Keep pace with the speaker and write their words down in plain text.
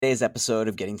Today's episode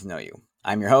of Getting to Know You.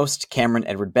 I'm your host, Cameron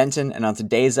Edward Benton, and on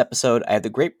today's episode, I have the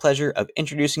great pleasure of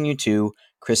introducing you to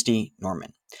Cristie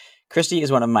Norman. Cristie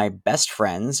is one of my best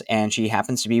friends, and she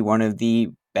happens to be one of the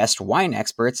best wine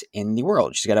experts in the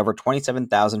world. She's got over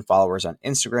 27,000 followers on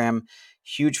Instagram,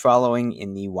 huge following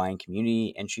in the wine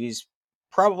community, and she's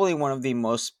probably one of the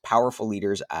most powerful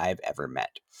leaders I've ever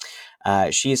met.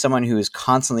 She is someone who is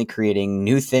constantly creating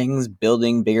new things,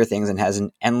 building bigger things, and has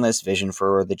an endless vision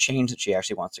for the change that she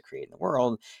actually wants to create in the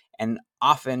world, and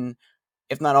often,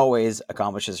 if not always,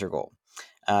 accomplishes her goal.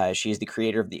 She is the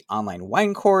creator of the online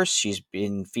wine course. She's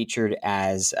been featured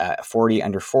as 40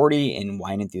 Under 40 in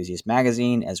Wine Enthusiast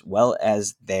magazine, as well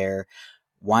as their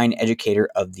Wine Educator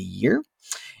of the Year.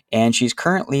 And she's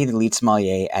currently the lead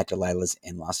sommelier at Delilah's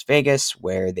in Las Vegas,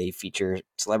 where they feature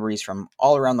celebrities from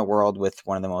all around the world with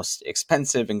one of the most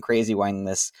expensive and crazy wine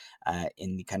lists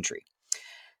in the country.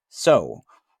 So,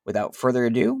 without further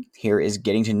ado, here is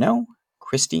Getting to Know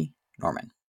Cristie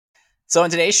Norman. So,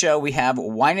 in today's show, we have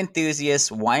Wine Enthusiast,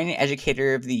 Wine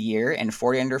Educator of the Year, and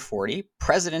 40 Under 40,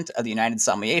 President of the United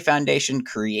Sommelier Foundation,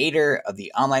 creator of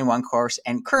the online wine course,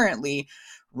 and currently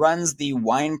runs the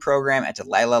wine program at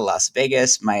Delilah Las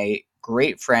Vegas, my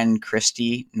great friend,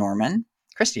 Cristie Norman.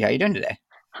 Cristie, how are you doing today?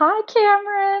 Hi,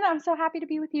 Cameron. I'm so happy to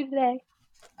be with you today.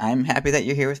 I'm happy that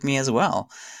you're here with me as well.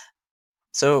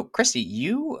 So, Cristie,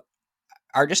 you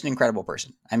are just an incredible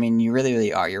person. I mean, you really,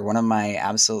 really are. You're one of my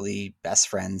absolutely best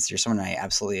friends. You're someone I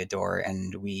absolutely adore.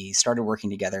 And we started working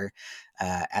together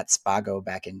at Spago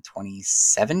back in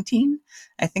 2017,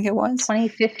 I think it was.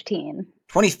 2015.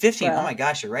 2015. Oh my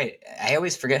gosh, you're right. I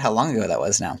always forget how long ago that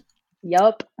was now.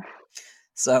 Yup.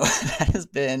 So that has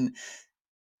been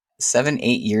 7-8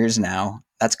 years now.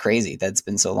 That's crazy. That's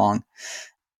been so long.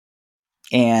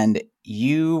 And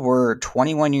you were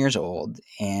 21 years old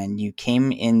and you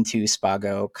came into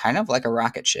Spago kind of like a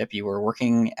rocket ship. You were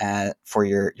working for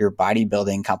your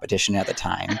bodybuilding competition at the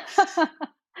time.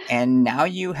 And now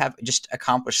you have just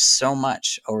accomplished so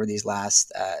much over these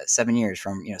last 7 years,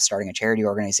 from starting a charity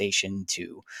organization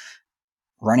to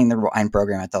running the wine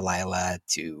program at Delilah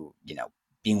to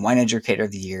being Wine Educator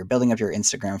of the Year, building up your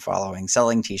Instagram following,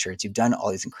 selling T-shirts. You've done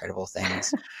all these incredible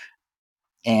things,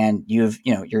 and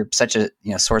you're such a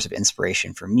source of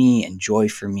inspiration for me and joy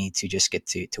for me to just get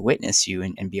to witness you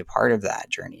and be a part of that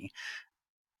journey.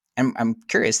 And I'm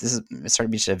curious. This is sort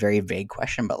of just a very vague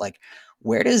question, but like,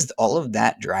 where does all of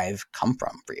that drive come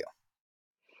from for you?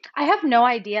 I have no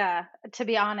idea, to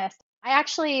be honest.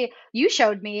 You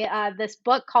showed me this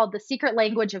book called The Secret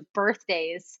Language of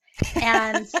Birthdays.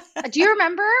 And do you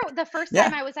remember the first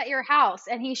time Yeah. I was at your house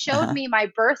and he showed me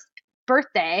my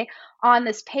birthday on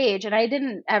this page? And I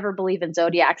didn't ever believe in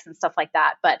zodiacs and stuff like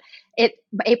that, but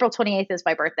April 28th is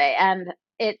my birthday. And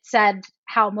it said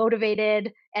how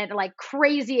motivated and like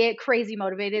crazy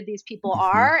motivated these people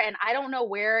are. And I don't know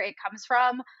where it comes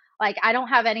from. Like, I don't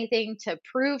have anything to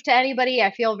prove to anybody.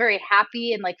 I feel very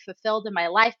happy and like fulfilled in my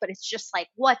life, but it's just like,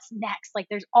 what's next? Like,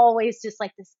 there's always just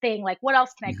like this thing, like, what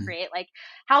else can I create? Like,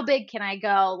 how big can I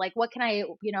go? Like, what can I,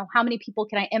 how many people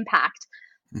can I impact?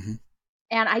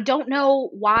 And I don't know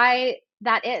why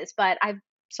that is, but I've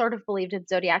sort of believed in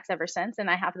zodiacs ever since, and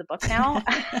I have the book now.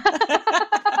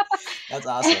 That's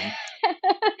awesome.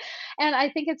 And I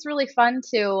think it's really fun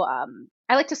to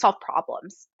I like to solve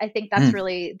problems. I think that's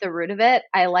really the root of it.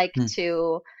 I like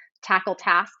to tackle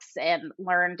tasks and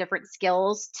learn different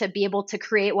skills to be able to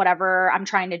create whatever I'm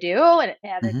trying to do. And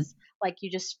it's like you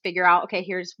just figure out, okay,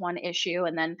 here's one issue,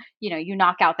 and then you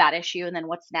knock out that issue, and then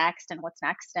what's next and what's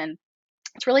next. And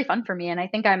it's really fun for me. And I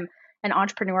think I'm an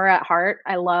entrepreneur at heart.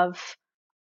 I love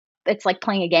it's like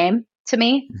playing a game to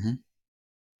me.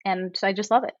 And I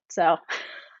just love it. So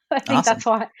I think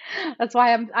Awesome. that's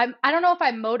why I don't know if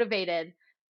I'm motivated,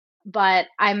 but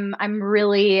I'm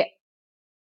really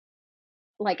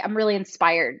I'm really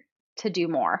inspired to do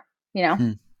more, Yeah.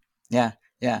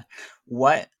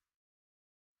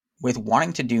 With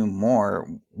wanting to do more,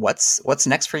 what's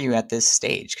next for you at this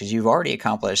stage? Because you've already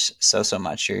accomplished so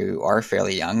much. You are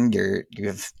fairly young. You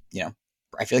have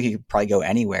I feel like you could probably go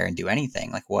anywhere and do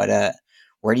anything. Like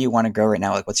where do you want to go right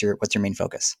now? Like what's your main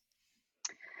focus?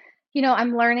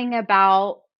 I'm learning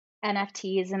about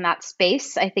NFTs in that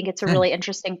space. I think it's a really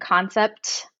interesting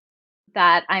concept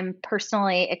that I'm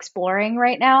personally exploring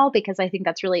right now because I think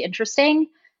that's really interesting.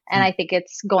 And I think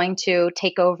it's going to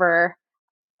take over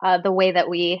the way that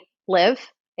we live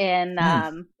in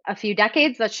a few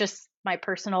decades. That's just my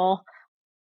personal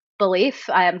belief.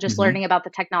 I'm just learning about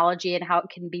the technology and how it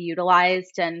can be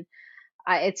utilized. And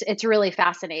it's really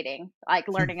fascinating, like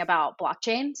Hmm. learning about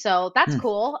blockchain. So that's Hmm.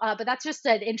 cool. But that's just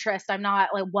an interest. I'm not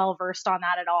like well versed on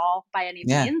that at all by any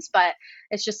Yeah. means, but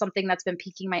it's just something that's been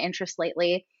piquing my interest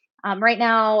lately. Right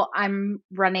now, I'm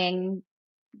running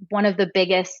one of the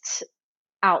biggest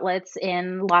outlets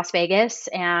in Las Vegas,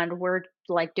 and we're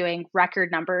like doing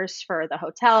record numbers for the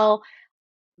hotel.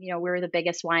 We were the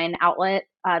biggest wine outlet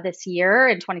this year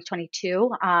in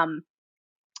 2022.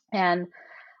 And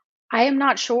I am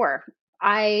not sure.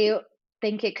 I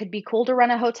think it could be cool to run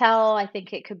a hotel. I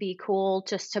think it could be cool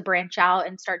just to branch out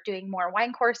and start doing more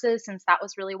wine courses since that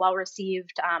was really well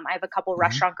received. I have a couple Hmm.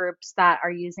 restaurant groups that are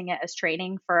using it as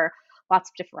training for lots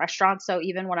of different restaurants. So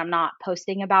even when I'm not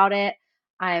posting about it,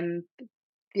 I'm,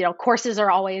 courses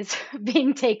are always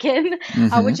being taken,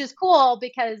 Hmm. which is cool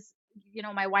because,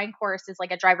 my wine course is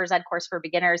like a driver's ed course for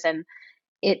beginners, and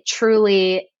it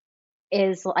truly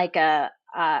is like a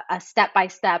step by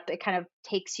step. It kind of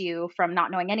takes you from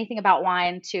not knowing anything about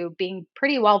wine to being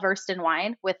pretty well versed in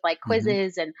wine with like Hmm.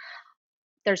 quizzes, and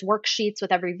there's worksheets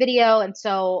with every video. And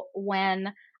so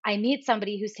when I meet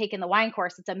somebody who's taken the wine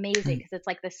course, it's amazing because it's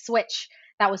like the switch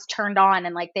that was turned on,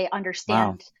 and like they Wow.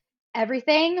 understand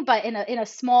everything, but in a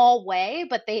small way,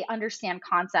 but they understand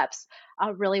concepts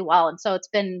really well. And so it's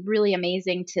been really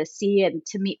amazing to see and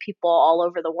to meet people all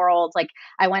over the world. Like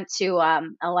I went to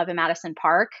 11 Madison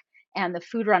Park, and the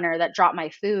food runner that dropped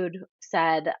my food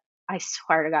said, I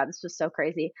swear to God, this was so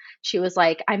crazy. She was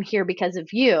like, I'm here because of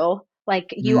you. Like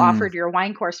you Mm. offered your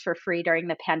wine course for free during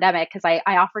the pandemic, because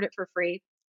I offered it for free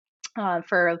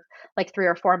for like 3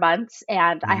 or 4 months,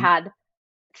 and I Hmm. had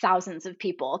thousands of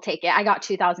people take it. I got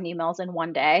 2,000 emails in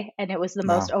one day, and it was the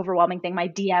most Wow. overwhelming thing. My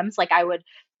DMs, like I would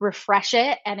refresh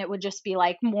it, and it would just be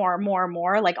like more, more,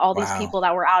 more, like all these Wow. people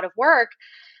that were out of work.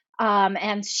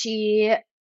 And she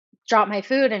dropped my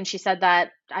food, and she said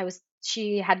that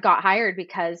she had got hired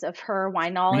because of her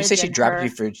wine When you say knowledge she and dropped her.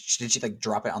 your food, did she like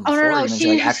drop it on the Oh no, floor, or no, you mean she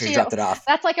like she actually she dropped it off?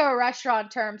 that's like a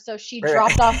restaurant term. So she Right.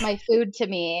 dropped off Right. my food to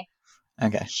me.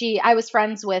 Okay. I was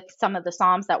friends with some of the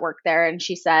somms that work there, and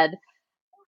she said,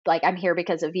 like, I'm here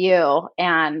because of you,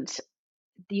 and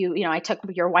I took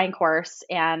your wine course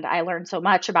and I learned so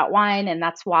much about wine, and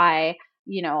that's why,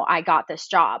 I got this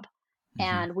job. Hmm.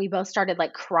 And we both started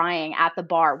like crying at the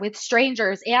bar with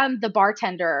strangers and the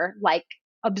bartender like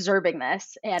observing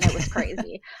this, and it was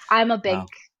crazy. I'm a big, Wow.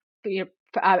 you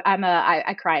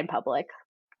I cry in public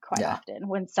quite Yeah. often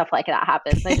when stuff like that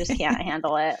happens. I just can't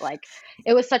handle it. Like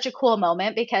it was such a cool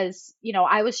moment because,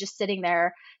 I was just sitting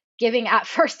there giving. At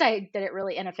first I did it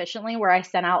really inefficiently where I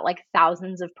sent out like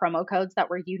thousands of promo codes that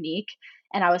were unique,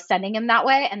 and I was sending them that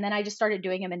way, and then I just started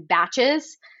doing them in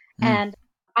batches. Mm. And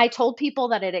I told people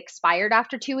that it expired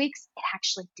after 2 weeks. It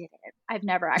actually didn't. I've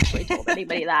never actually told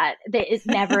anybody that it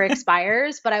never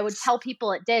expires, but I would tell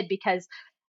people it did because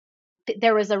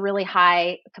there was a really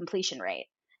high completion rate.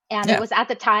 And it Yeah. was at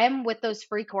the time with those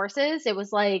free courses, it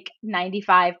was like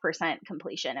 95%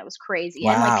 completion. It was crazy.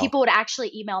 And like Wow. people would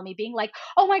actually email me being like,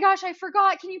 oh my gosh, I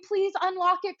forgot. Can you please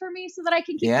unlock it for me so that I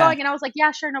can keep Yeah. going? And I was like,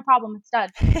 yeah, sure, no problem. It's done.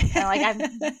 And like I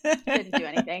didn't do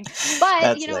anything. But,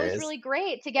 That's it was hilarious. really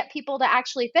great to get people to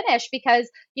actually finish because,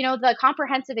 the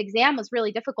comprehensive exam was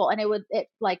really difficult, and it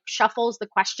like shuffles the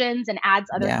questions and adds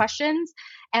other Yeah. questions.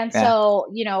 And Yeah. so,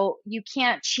 you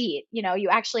can't cheat, you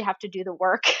actually have to do the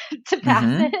work to pass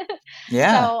Hmm. it.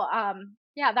 Yeah. So,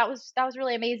 yeah, that was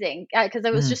really amazing because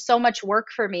it was Mm. just so much work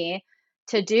for me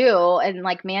to do, and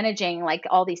like managing like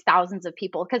all these thousands of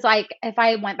people. Cause like if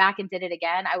I went back and did it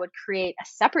again, I would create a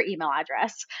separate email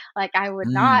address. Like I would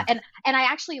not. Mm. And I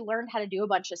actually learned how to do a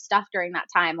bunch of stuff during that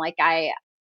time. Like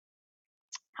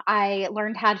I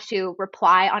learned how to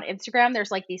reply on Instagram.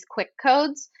 There's like these quick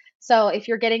codes. So if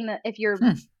you're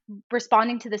Hmm.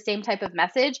 responding to the same type of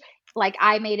message, like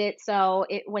I made it so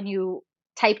when you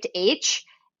typed H,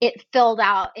 it filled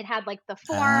out, it had like the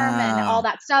form and all Oh,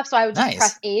 that stuff. So I would just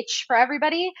press nice. H for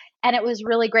everybody, and it was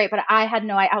really great. But I had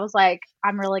no, I was like,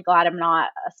 I'm really glad I'm not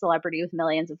a celebrity with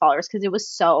millions of followers because it was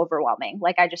so overwhelming.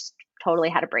 Like I just totally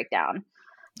had a breakdown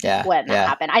Yeah. when that Yeah.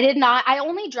 happened. I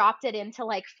only dropped it into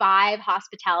like 5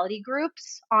 hospitality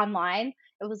groups online.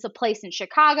 It was a place in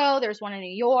Chicago. There's one in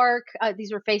New York.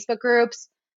 These were Facebook groups.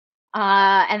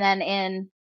 And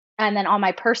then on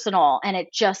my personal, and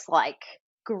it just like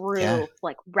Yeah. grew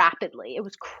like rapidly. It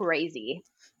was crazy.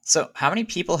 So, how many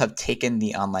people have taken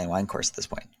the online wine course at this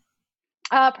point?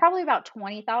 Probably about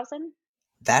 20,000.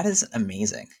 That is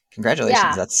amazing.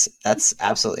 Congratulations. Yeah. That's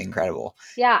absolutely incredible.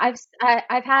 Yeah.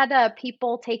 I've had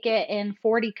people take it in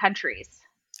 40 countries,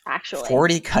 actually.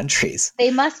 40 countries.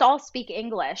 They must all speak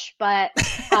English, but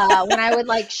when I would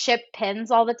like ship pins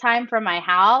all the time from my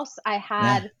house, I Yeah.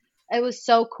 had it was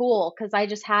so cool because I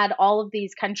just had all of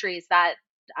these countries that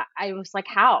I was like,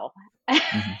 how?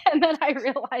 Hmm. And then I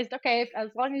realized, okay, as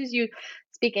long as you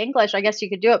speak English, I guess you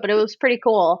could do it. But it was pretty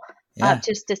cool Yeah.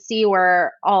 just to see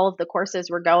where all of the courses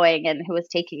were going and who was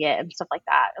taking it and stuff like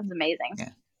that. It was amazing. Yeah.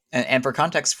 And for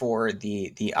context for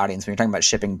the audience, when you're talking about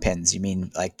shipping pins, you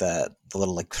mean like the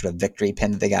little like sort of victory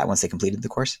pin that they got once they completed the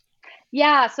course?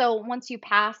 Yeah, so once you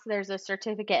pass, there's a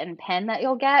certificate and pin that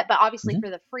you'll get. But obviously, Hmm. for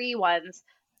the free ones,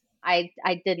 I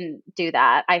didn't do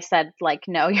that. I said like,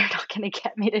 no, you're not going to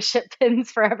get me to ship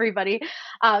pins for everybody,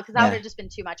 because that would Yeah. have just been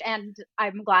too much. And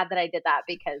I'm glad that I did that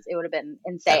because it would have been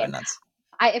That'd insane. been nuts.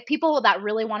 If people that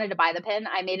really wanted to buy the pin,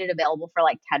 I made it available for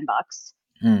like $10.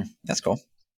 That's cool.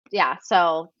 Yeah,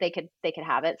 so they could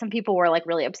have it. Some people were like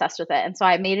really obsessed with it, and so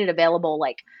I made it available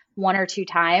like one or two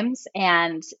times,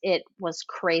 and it was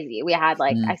crazy. We had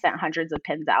like I Mm. sent hundreds of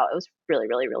pins out. It was really,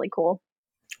 really, really cool.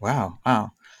 Wow.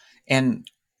 Wow. And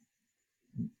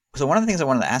so one of the things I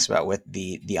wanted to ask about with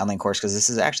the online course, because this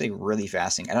is actually really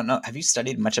fascinating. I don't know. Have you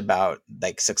studied much about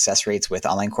like success rates with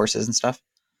online courses and stuff?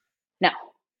 No.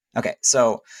 Okay.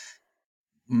 So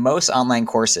most online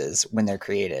courses, when they're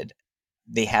created,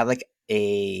 they have like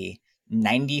a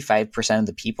 95% of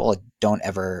the people don't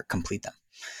ever complete them,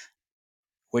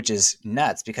 which is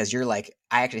nuts because you're like,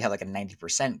 I actually have like a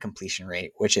 90% completion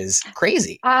rate, which is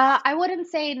crazy. I wouldn't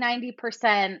say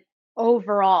 90%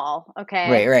 overall, okay?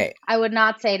 Right, right. I would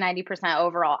not say 90%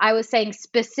 overall. I was saying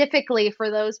specifically for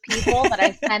those people that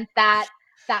I sent that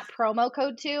promo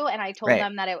code to and I told Right.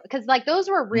 them that it cuz like those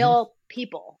were Hmm. real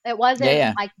people. It Yeah, wasn't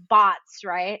yeah. like bots,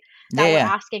 right? Yeah, That were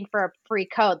yeah. asking for a free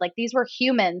code. Like these were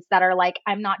humans that are like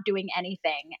I'm not doing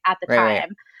anything at the Right, right.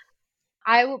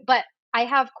 time. But I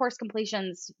have course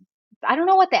completions. I don't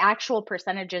know what the actual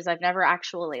percentage is. I've never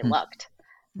actually Hmm. looked,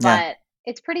 Yeah, but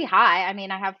it's pretty high. I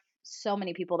mean, I have so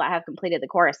many people that have completed the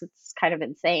course. It's kind of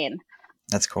insane.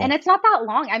 that's And cool. it's not that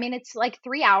long. I mean, it's like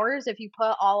 3 hours if you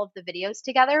put all of the videos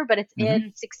together, but it's Hmm.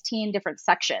 in 16 different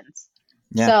sections.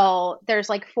 Yeah, So there's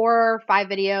like 4 or 5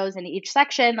 videos in each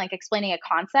section, like explaining a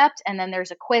concept. And then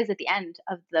there's a quiz at the end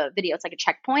of the video. It's like a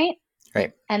checkpoint.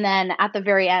 right. And then at the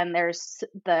very end, there's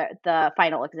the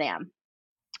final exam.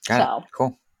 Got it. So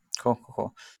Cool. Cool, cool,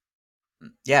 cool.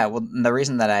 Yeah, well, the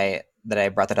reason that I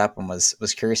brought that up and was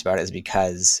curious about it is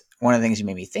because one of the things you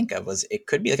made me think of was it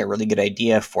could be like a really good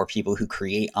idea for people who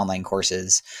create online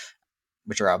courses,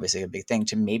 which are obviously a big thing,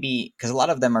 to maybe because a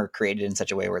lot of them are created in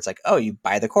such a way where it's like, oh, you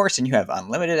buy the course and you have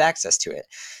unlimited access to it.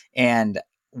 And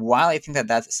while I think that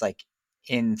that's like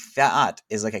in thought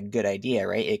is like a good idea,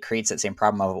 right? It creates that same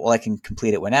problem of, well, I can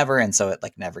complete it whenever, and so it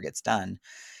like never gets done.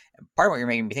 Part of what you're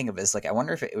making me think of is like I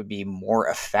wonder if it would be more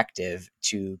effective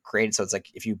to create it so it's like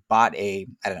if you bought a,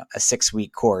 I don't know, a 6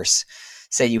 week course,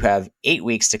 say you have 8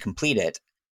 weeks to complete it,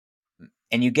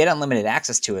 and you get unlimited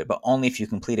access to it, but only if you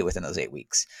complete it within those 8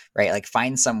 weeks, right? Like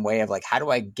find some way of like, how do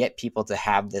I get people to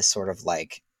have this sort of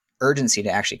like urgency to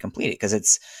actually complete it? Because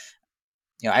it's,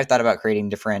 I've thought about creating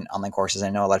different online courses. I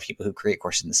know a lot of people who create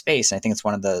courses in the space. And I think it's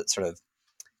one of the sort of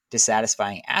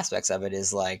dissatisfying aspects of it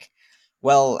is like,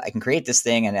 well, I can create this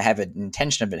thing and I have an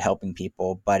intention of it helping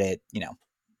people, but it,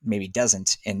 maybe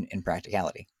doesn't in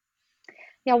practicality.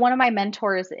 yeah, one of my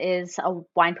mentors is a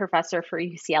wine professor for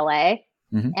UCLA.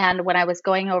 Mm-hmm. And when I was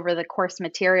going over the course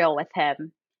material with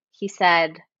him, he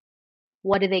said,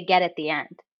 what do they get at the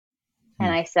end?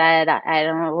 And I said, I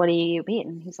don't know. What do you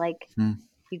mean? He's like,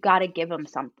 you got to give them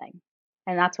something.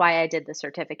 And that's why I did the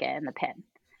certificate and the pin.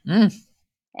 Mm-hmm.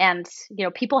 And,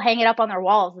 people hang it up on their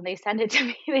walls and they send it to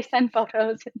me. They send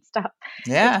photos and stuff. It's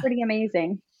Yeah. pretty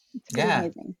amazing. It's pretty Yeah.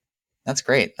 amazing. That's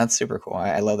great. That's super cool.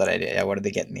 I love that idea. Yeah, what did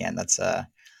they get in the end? It's a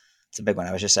big one.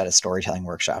 I was just at a storytelling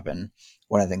workshop, and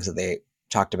one of the things that they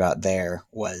talked about there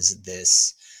was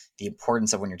the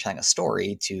importance of when you're telling a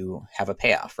story to have a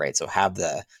payoff, right? So have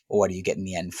well, what do you get in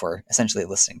the end for essentially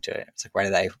listening to it? It's like, why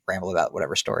did I ramble about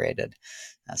whatever story I did?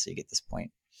 So you get this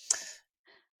point.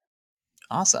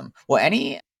 Awesome. Well,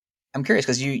 I'm curious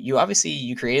because you obviously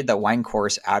you created the wine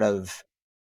course out of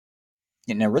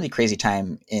in a really crazy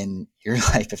time in your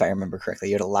life, if I remember correctly.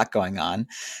 You had a lot going on,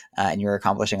 and you were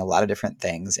accomplishing a lot of different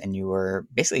things, and you were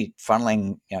basically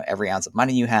funneling, every ounce of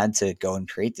money you had to go and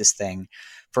create this thing.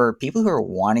 For people who are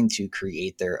wanting to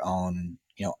create their own,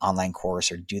 online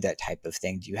course or do that type of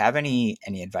thing, do you have any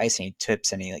advice, any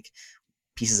tips, any like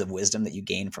pieces of wisdom that you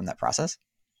gained from that process?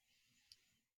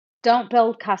 Don't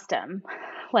build custom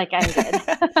like I did.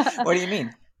 What do you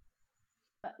mean?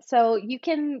 So you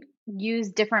can use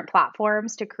different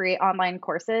platforms to create online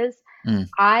courses. Mm.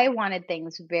 I wanted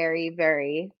things very,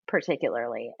 very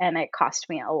particularly, and it cost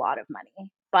me a lot of money,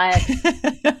 but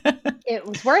it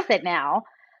was worth it now.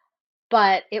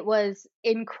 but it was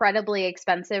incredibly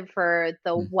expensive for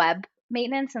the Mm, web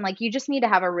maintenance. And like, you just need to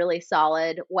have a really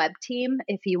solid web team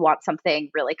if you want something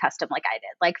really custom, like I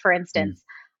did. Like, for mm, instance,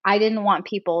 I didn't want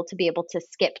people to be able to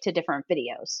skip to different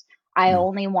videos. I mm,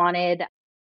 only wanted,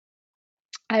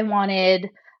 I wanted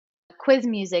quiz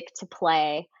music to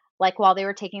play like while they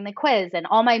were taking the quiz, and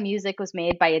all my music was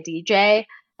made by a DJ.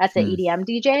 That's an mm, EDM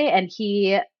DJ, and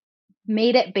he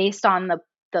made it based on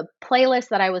the playlist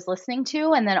that I was listening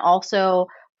to, and then also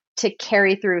to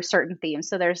carry through certain themes.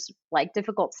 So there's like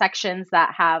difficult sections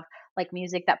that have like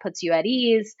music that puts you at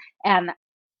ease, and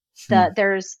mm,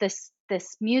 there's this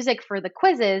music for the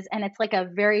quizzes, and it's like a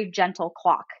very gentle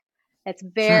clock. It's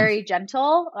hmm, very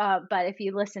gentle, but if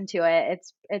you listen to it,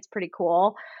 it's pretty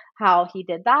cool how he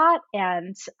did that.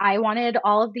 And I wanted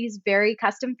all of these very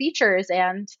custom features,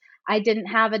 and I didn't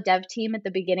have a dev team at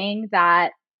the beginning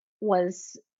that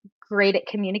was great at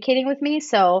communicating with me.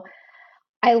 So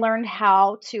I learned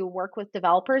how to work with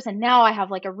developers, and now I have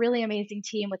like a really amazing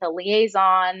team with a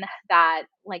liaison that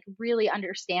like really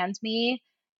understands me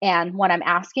and what I'm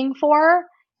asking for.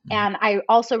 mm, And I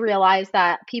also realized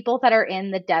that people that are in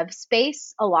the dev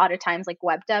space, a lot of times like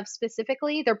web dev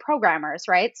specifically, they're programmers,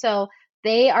 right? So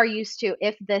they are used to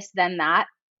if this then that,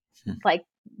 mm. like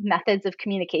methods of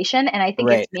communication. And I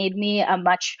think it's Right. made me a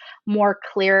much more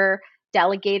clear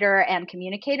delegator and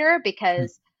communicator, Hmm,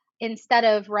 because instead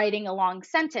of writing a long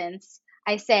sentence,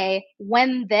 I say,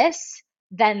 when this,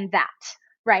 then that,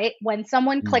 right? When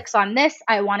someone mm, clicks on this,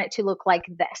 I want it to look like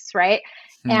this, right?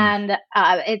 mm, And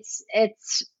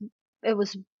it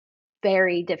was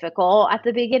very difficult at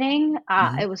the beginning.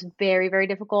 mhm. It was very, very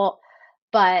difficult,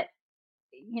 but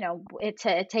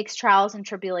it takes trials and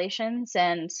tribulations,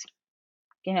 and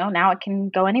now it can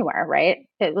go anywhere, right?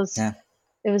 Yeah.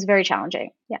 It was very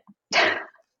challenging. Yeah.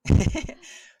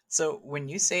 So when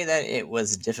you say that it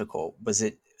was difficult, was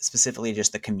it specifically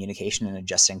just the communication and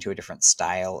adjusting to a different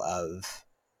style of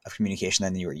communication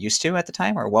than you were used to at the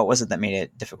time, or what was it that made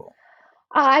it difficult?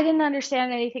 I didn't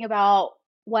understand anything about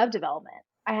web development.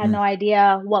 I had Mm, no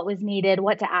idea what was needed,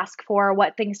 what to ask for,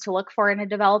 what things to look for in a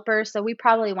developer. So we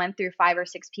probably went through 5 or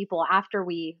 6 people after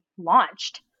we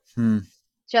launched mm,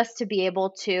 just to be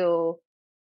able to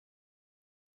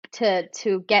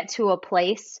get to a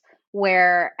place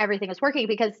where everything is working.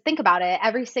 Because think about it,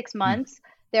 every 6 months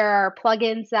there are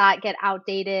plugins that get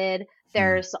outdated. mm,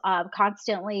 There's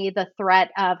constantly the threat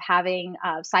of having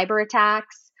cyber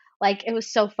attacks. Like, it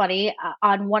was so funny,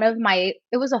 on one of my,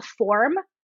 it was a form.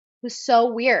 It was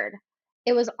so weird.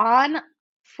 It was on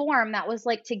form that was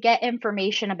like to get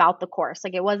information about the course.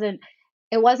 Like, it wasn't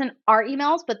our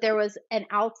emails, but there was an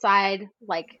outside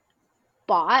like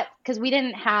bot, because we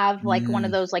didn't have like one of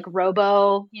mm. those like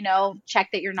robo, check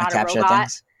that you're Like not a captcha robot.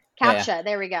 things? Yeah. CAPTCHA,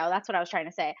 there we go. That's what I was trying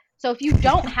to say. So if you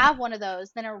don't have one of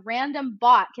those, then a random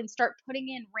bot can start putting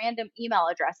in random email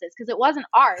addresses, because it wasn't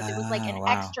ours. It was like an Oh,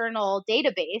 wow. external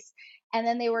database. And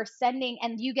then they were sending,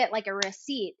 and you get like a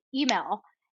receipt email.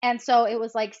 And so it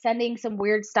was like sending some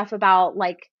weird stuff about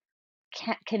like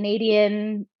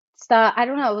Canadian stuff. I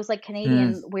don't know. It was like Hmm.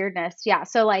 Canadian weirdness. Yeah.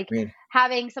 So like Weird.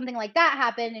 having something like that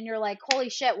happen, and you're like, holy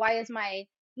shit, why is my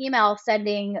email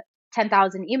sending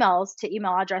 10,000 emails to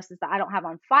email addresses that I don't have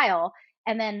on file?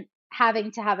 And then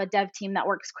having to have a dev team that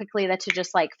works quickly that to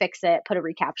just like fix it, put a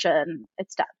reCAPTCHA, and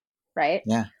it's done. Right.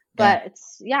 Yeah. Yeah. But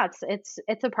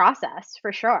it's a process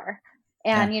for sure.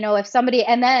 Yeah. And if somebody,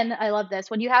 and then I love this,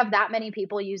 when you have that many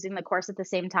people using the course at the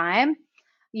same time,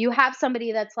 you have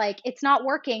somebody that's like, it's not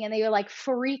working, and they're like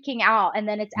freaking out, and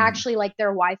then it's Mm. actually like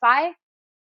their Wi-Fi,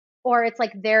 or it's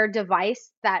like their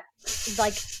device that,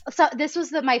 like, so this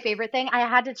was my favorite thing. I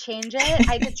had to change it.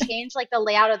 I had to change like the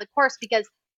layout of the course, because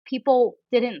people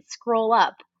didn't scroll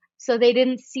up, so they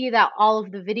didn't see that all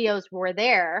of the videos were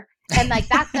there. And like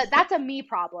that's a me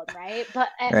problem, right? But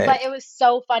Right. it was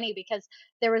so funny, because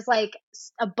there was like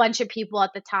a bunch of people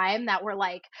at the time that were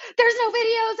like, "There's no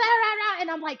videos," and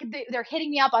I'm like, they're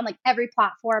hitting me up on like every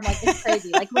platform, like it's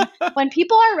crazy. Like when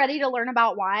people are ready to learn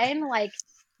about wine, like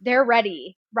they're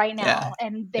ready right Yeah. now,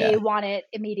 and they Yeah. want it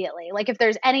immediately. Like, if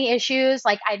there's any issues,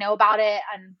 like I know about it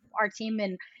on our team,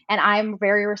 and I'm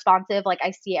very responsive. Like,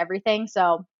 I see everything,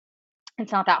 so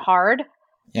it's not that hard.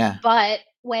 Yeah. But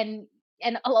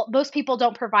most people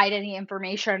don't provide any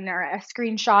information or a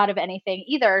screenshot of anything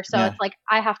either. So Yeah. it's like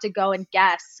I have to go and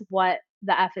guess what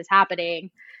the F is happening.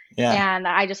 Yeah. And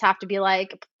I just have to be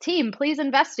like, team, please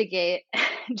investigate.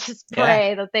 Just Yeah.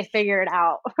 pray that they figure it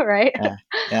out. Right. Yeah.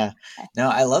 Yeah. No,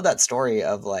 I love that story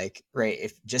of like, right,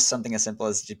 if just something as simple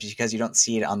as just because you don't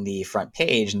see it on the front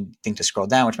page and think to scroll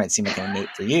down, which might seem like an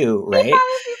innate for you, Yeah, right?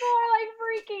 people are like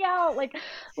freaking out, like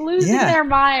losing Yeah. their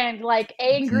mind, like Mhm.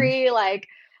 angry, like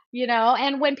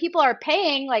And when people are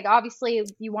paying, like obviously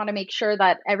you want to make sure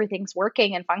that everything's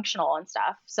working and functional and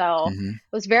stuff. So Hmm.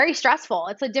 it was very stressful.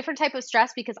 It's a different type of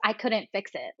stress because I couldn't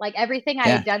fix it. Like everything I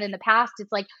Yeah. had done in the past,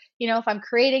 it's like, if I'm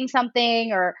creating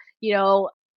something or,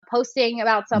 posting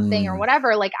about something or Mm,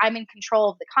 whatever, like I'm in control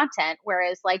of the content.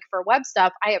 Whereas like for web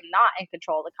stuff, I am not in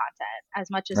control of the content as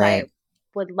much as I right.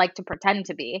 would like to pretend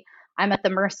to be. I'm at the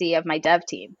mercy of my dev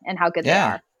team and how good they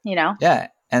Yeah. are. Yeah.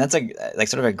 And that's like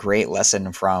sort of a great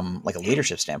lesson from like a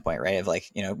leadership standpoint, right? Of like,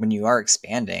 when you are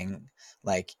expanding,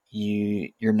 like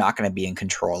you're not going to be in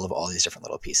control of all these different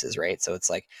little pieces, right? So it's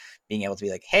like being able to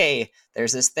be like, hey,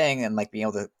 there's this thing, and like being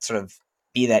able to sort of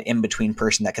be that in between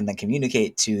person that can then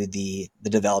communicate to the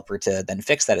developer to then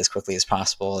fix that as quickly as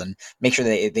possible and make sure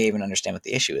they even understand what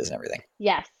the issue is and everything.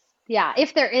 Yes. Yeah.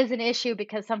 If there is an issue,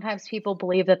 because sometimes people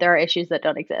believe that there are issues that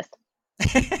don't exist.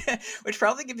 Which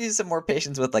probably gives you some more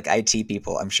patience with like IT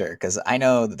people, I'm sure, because I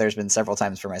know that there's been several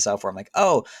times for myself where I'm like,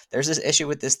 oh, there's this issue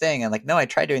with this thing. I'm like, no, I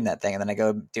tried doing that thing, and then I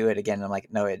go do it again, and I'm like,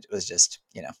 no, it was just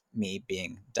me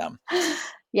being dumb. Yes,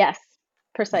 Yeah.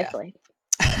 precisely.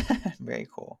 Very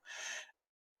cool.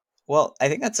 Well, I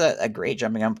think that's a great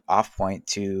jumping off point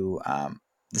to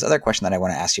this other question that I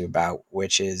want to ask you about,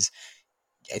 which is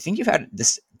I think you've had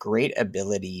this great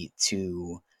ability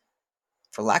to,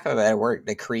 for lack of a better word,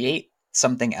 to create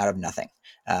something out of nothing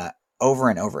uh, over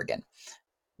and over again.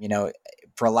 You know,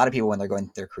 for a lot of people when they're going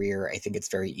through their career, I think it's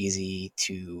very easy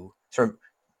to sort of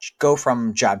go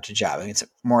from job to job. I mean, it's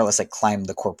more or less like climb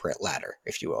the corporate ladder,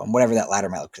 if you will, and whatever that ladder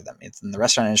might look to them. It's in the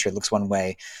restaurant industry, it looks one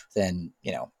way. Then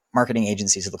marketing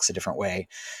agencies, it looks a different way.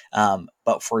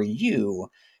 But for you,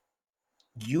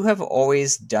 you have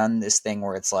always done this thing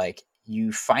where it's like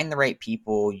you find the right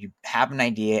people, you have an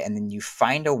idea, and then you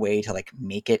find a way to like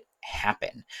make it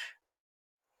happen.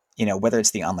 Whether it's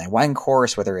the online wine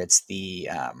course, whether it's the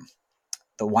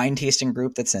wine tasting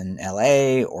group that's in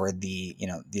LA, or the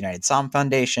United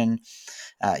Foundation,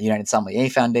 United Sommelier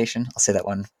Foundation. I'll say that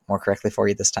one more correctly for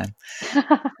you this time.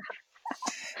 I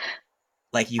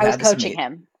Like you was have this coaching amazing,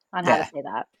 him on how to yeah, say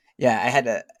that.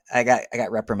 yeah. I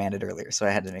got reprimanded earlier, so I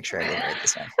had to make sure I did it right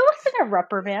this time. It wasn't a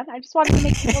reprimand. I just wanted to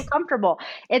make you feel comfortable.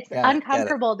 It's Got it.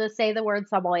 uncomfortable to say the word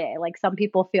sommelier. Like some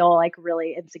people feel like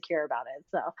really insecure about it.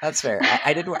 So That's fair.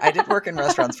 I did work in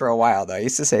restaurants for a while though. I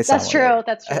used to say that's sommelier true.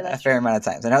 That's true. a That's fair true. amount of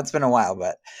times. I know it's been a while,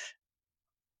 but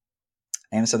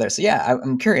I am so there. So yeah,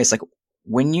 I'm curious. Like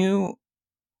when you,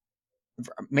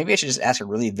 maybe I should just ask a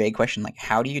really vague question. Like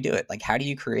how do you do it? Like how do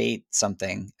you create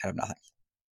something out of nothing?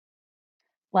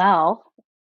 Well,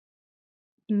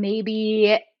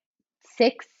 maybe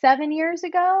 6, 7 years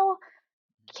ago,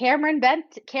 Cameron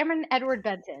Edward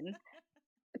Benton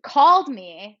called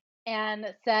me and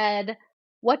said,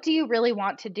 "What do you really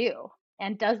want to do?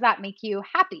 And does that make you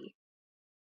happy?"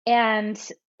 And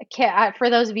for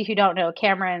those of you who don't know,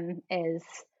 Cameron is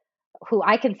who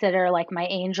I consider like my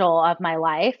angel of my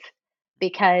life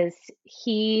because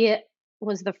he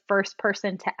was the first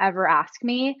person to ever ask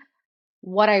me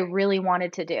what I really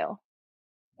wanted to do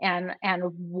and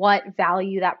what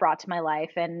value that brought to my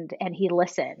life, and he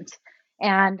listened.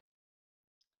 And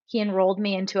he enrolled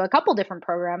me into a couple different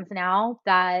programs now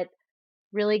that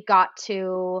really got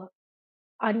to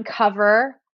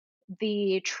uncover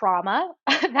the trauma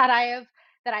that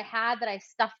I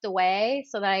stuffed away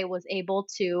so that I was able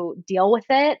to deal with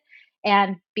it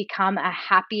and become a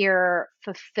happier,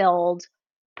 fulfilled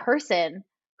person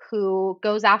who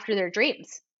goes after their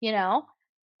dreams,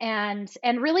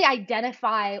 and really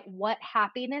identify what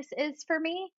happiness is for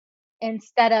me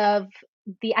instead of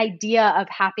the idea of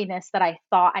happiness that I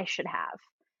thought I should have.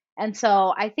 And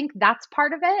so I think that's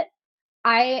part of it.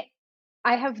 I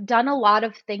I have done a lot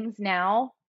of things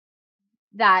now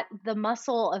that the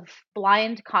muscle of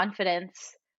blind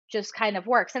confidence just kind of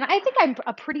works. And I think I'm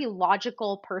a pretty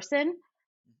logical person.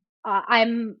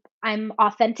 I'm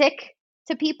authentic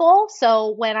to people,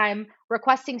 so when I'm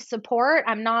requesting support,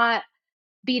 I'm not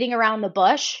beating around the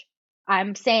bush.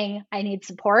 I'm saying I need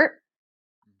support,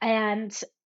 and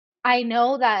I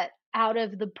know that out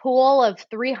of the pool of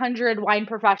 300 wine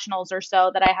professionals or so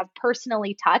that I have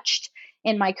personally touched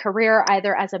in my career,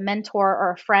 either as a mentor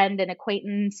or a friend, an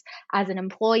acquaintance, as an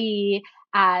employee,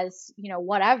 as,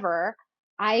 whatever,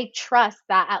 I trust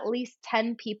that at least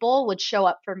 10 people would show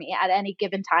up for me at any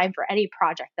given time for any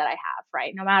project that I have,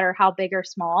 right? No matter how big or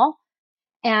small.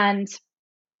 And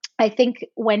I think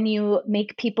when you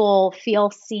make people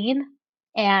feel seen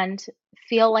and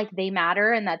feel like they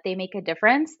matter and that they make a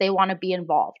difference, they want to be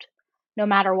involved no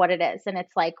matter what it is. And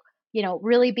it's like,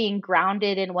 really being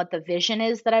grounded in what the vision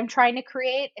is that I'm trying to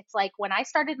create. It's like when I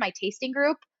started my tasting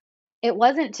group, it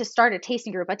wasn't to start a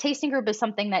tasting group. A tasting group is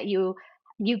something that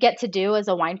you get to do as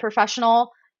a wine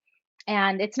professional.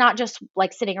 And it's not just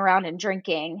like sitting around and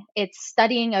drinking, it's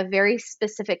studying a very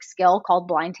specific skill called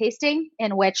blind tasting,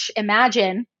 in which,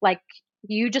 imagine like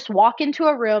you just walk into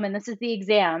a room, and this is the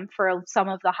exam for some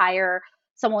of the higher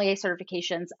sommelier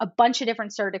certifications. A bunch of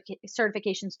different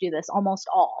certifications do this, almost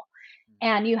all.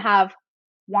 And you have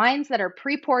wines that are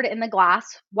pre poured in the glass,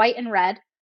 white and red,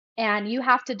 and you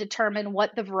have to determine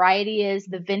what the variety is,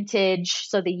 the vintage,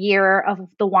 so the year of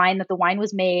the wine that the wine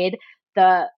was made,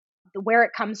 the where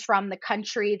it comes from, the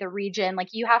country, the region. Like,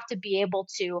 you have to be able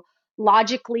to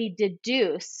logically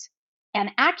deduce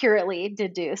and accurately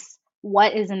deduce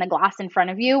what is in the glass in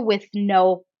front of you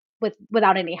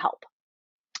without any help.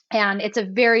 And it's a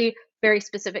very, very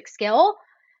specific skill.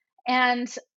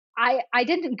 And I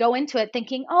didn't go into it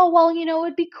thinking, oh, well,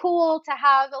 it'd be cool to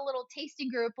have a little tasting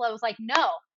group. I was like, no,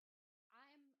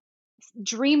 I'm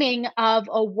dreaming of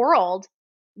a world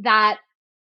that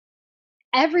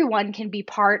everyone can be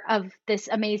part of this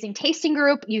amazing tasting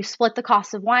group. You split the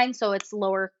cost of wine, so it's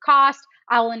lower cost.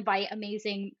 I'll invite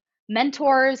amazing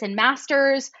mentors and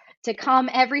masters to come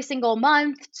every single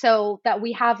month so that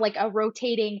we have like a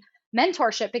rotating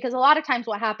mentorship. Because a lot of times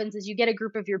what happens is you get a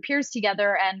group of your peers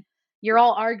together and you're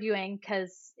all arguing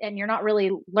and you're not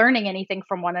really learning anything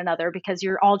from one another because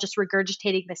you're all just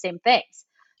regurgitating the same things.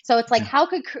 So it's like, Yeah.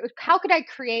 how could I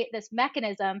create this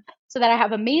mechanism so that I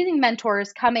have amazing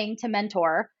mentors coming to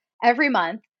mentor every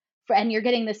month, and you're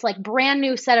getting this like brand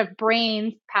new set of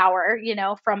brain power,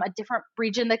 from a different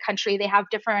region of the country. They have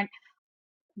different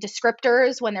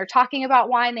descriptors when they're talking about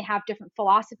wine. They have different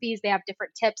philosophies. They have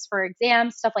different tips for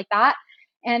exams, stuff like that.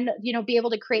 And, be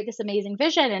able to create this amazing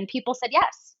vision. And people said,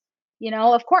 yes,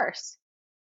 of course.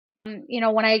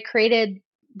 When I created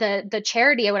the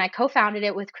charity, when I co-founded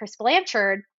it with Chris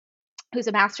Blanchard, who's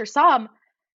a master somm,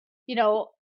 you know,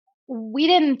 we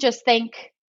didn't just think,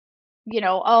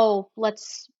 oh,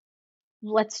 let's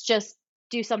just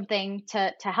do something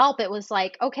to help. It was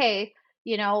like, okay,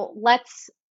 let's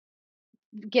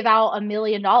give out $1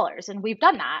 million. And we've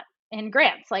done that in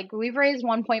grants. Like, we've raised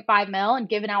 1.5 mil and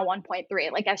given out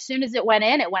 1.3. Like, as soon as it went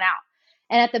in, it went out.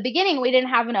 And at the beginning, we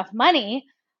didn't have enough money.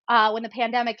 When the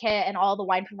pandemic hit and all the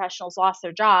wine professionals lost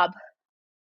their job,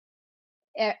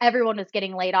 everyone was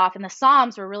getting laid off, and the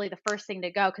somms were really the first thing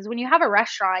to go. Because when you have a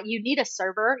restaurant, you need a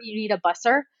server, you need a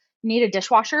busser, you need a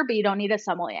dishwasher, but you don't need a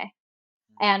sommelier.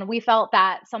 And we felt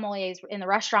that sommeliers in the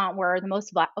restaurant were the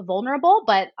most vulnerable,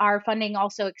 but our funding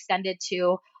also extended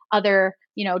to other,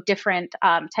 different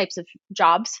types of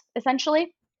jobs,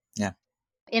 essentially, Yeah.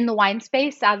 in the wine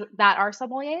space that are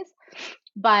sommeliers.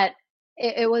 But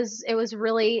it was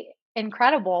really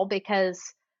incredible, because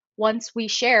once we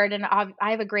shared, and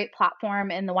I have a great platform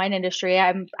in the wine industry.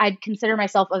 I'd consider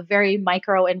myself a very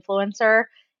micro influencer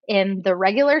in the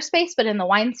regular space, but in the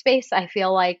wine space, I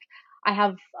feel like I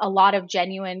have a lot of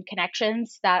genuine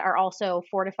connections that are also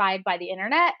fortified by the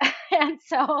internet. And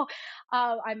so,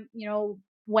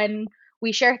 when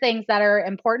we share things that are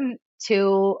important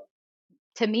to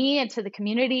me and to the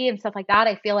community and stuff like that,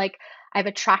 I feel like I've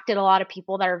attracted a lot of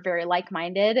people that are very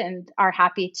like-minded and are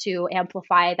happy to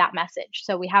amplify that message.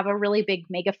 So we have a really big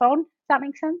megaphone, if that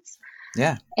makes sense.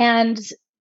 Yeah. And,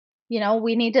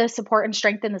 we need to support and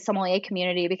strengthen the sommelier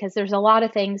community, because there's a lot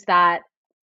of things that,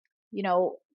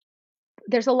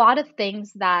 there's a lot of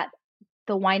things that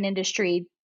the wine industry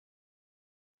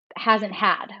hasn't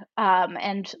had.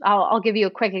 And I'll give you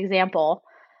a quick example.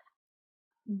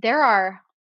 There are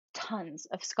tons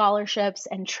of scholarships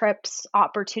and trips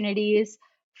opportunities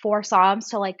for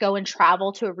somms to like go and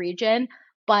travel to a region,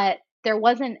 but there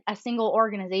wasn't a single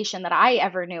organization that I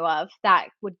ever knew of that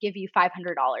would give you $500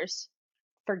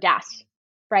 for gas,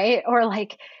 right? Or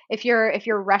like, if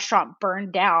your restaurant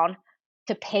burned down,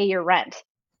 to pay your rent.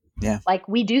 Yeah. Like,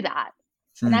 we do that.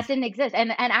 And Hmm. that didn't exist.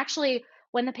 And actually,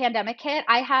 when the pandemic hit,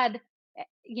 I had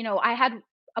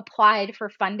applied for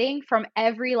funding from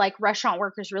every like restaurant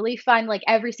workers relief fund, like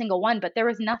every single one, but there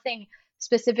was nothing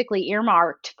specifically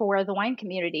earmarked for the wine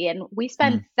community. And we Hmm.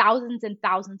 spend thousands and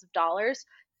thousands of dollars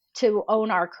to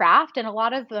own our craft, and a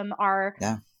lot of them are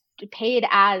Yeah. paid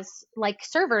as like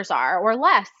servers are, or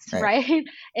less, Right. right?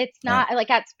 It's Right. not like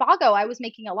at Spago, I was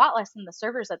making a lot less than the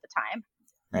servers at the time,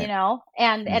 Right.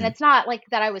 and Hmm. it's not like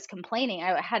that I was complaining.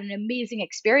 I had an amazing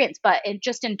experience, but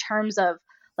just in terms of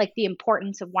like the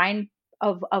importance of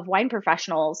wine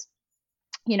professionals,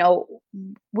 you know,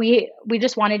 we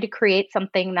just wanted to create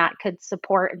something that could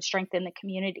support and strengthen the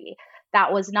community,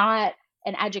 that was not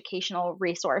an educational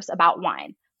resource about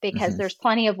wine, because Hmm. there's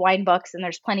plenty of wine books and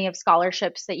there's plenty of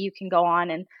scholarships that you can go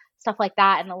on and stuff like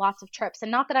that, and lots of trips.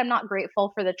 And not that I'm not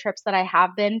grateful for the trips that I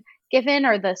have been given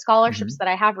or the Hmm. scholarships that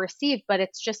I have received, but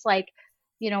it's just like,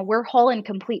 we're whole and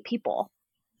complete people.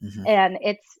 Hmm. And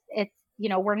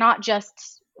we're not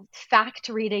just fact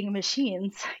reading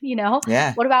machines.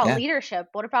 Yeah. What about Yeah. leadership?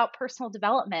 What about personal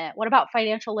development? What about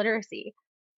financial literacy?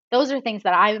 Those are things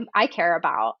that I care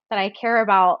about,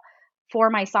 for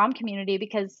my SOM community,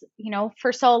 because,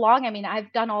 for so long, I mean,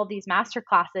 I've done all these master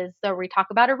classes where we talk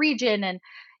about a region, and,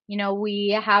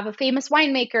 we have a famous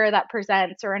winemaker that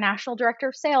presents, or a national director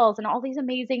of sales, and all these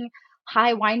amazing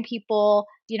high wine people,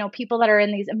 people that are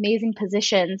in these amazing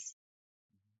positions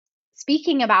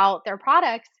speaking about their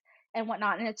products and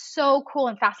whatnot. And it's so cool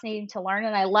and fascinating to learn.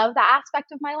 And I love that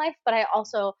aspect of my life, but I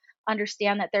also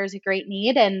understand that there's a great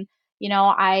need. And,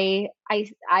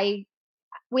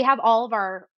 we have all of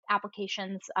our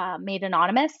applications made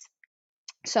anonymous.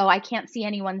 So I can't see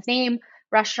anyone's name,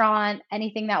 restaurant,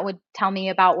 anything that would tell me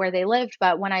about where they lived.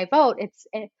 But when I vote,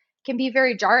 it can be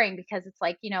very jarring, because it's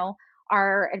like,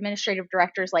 our administrative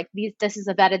directors, like, this is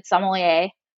a vetted sommelier,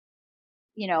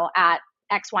 at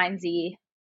X, Y, and Z,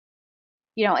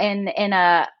 in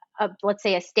a let's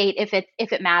say a state, if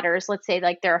it matters, let's say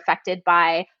like they're affected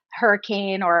by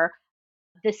hurricane, or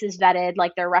this is vetted,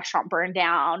 like their restaurant burned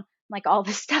down, like all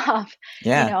this stuff.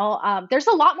 Yeah. There's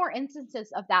a lot more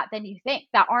instances of that than you think,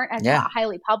 that aren't as Yeah.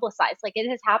 highly publicized. Like, it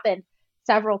has happened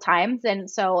several times, and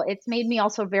so it's made me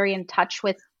also very in touch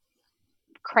with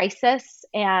crisis.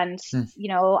 And Hmm.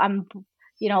 I'm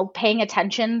paying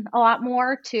attention a lot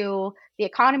more to the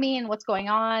economy and what's going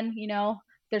on.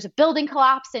 There's a building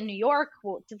collapse in New York.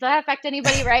 Well, does that affect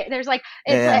anybody? Right? There's like,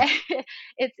 Yeah. it's Yeah.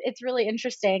 like it's really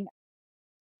interesting,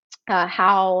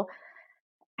 how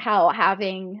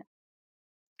having,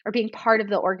 or being part of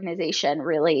the organization,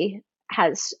 really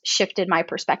has shifted my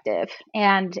perspective.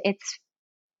 And it's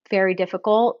very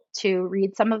difficult to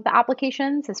read some of the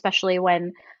applications, especially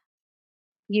when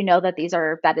that these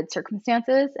are vetted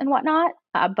circumstances and whatnot.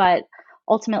 But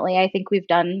ultimately, I think we've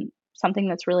done something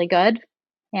that's really good,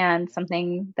 and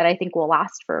something that I think will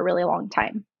last for a really long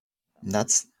time.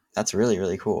 That's that's really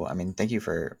really cool. I mean, thank you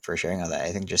for sharing all that.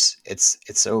 I think just it's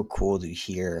so cool to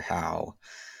hear how.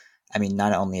 I mean,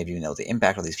 not only have you know the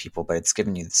impact of these people, but it's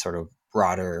given you the sort of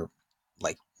broader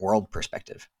like world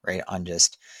perspective, right, on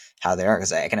just how they are.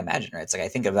 Because I can imagine, right? It's like I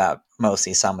think about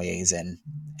mostly sommeliers in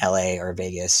L.A. or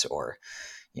Vegas or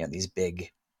these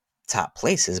big top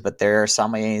places, but there are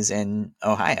sommeliers in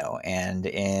Ohio and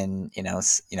in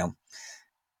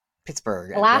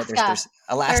Pittsburgh, right? Alaska. There's There's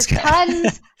Alaska.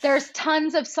 tons there's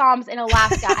tons of Psalms in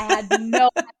Alaska. I had no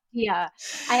idea.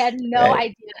 I had no Right.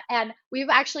 idea. And we've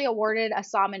actually awarded a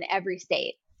Psalm in every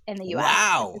state in the US, which is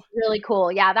Wow. really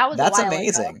cool. Yeah, that was a That's while ago.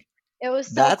 amazing. It was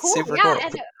so That's cool. super Yeah, cool.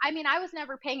 and I mean, I was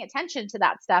never paying attention to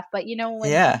that stuff, but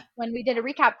when Yeah. we did a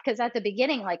recap, because at the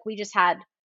beginning, like, we just had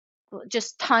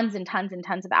just tons and tons and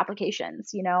tons of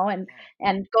applications,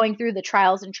 and going through the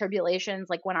trials and tribulations,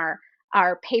 like when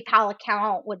our PayPal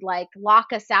account would like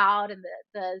lock us out, and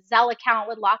the Zelle account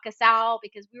would lock us out,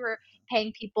 because we were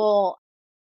paying people,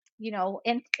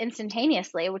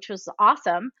 instantaneously, which was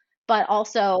awesome. But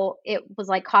also, it was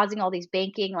like causing all these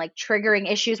banking, like,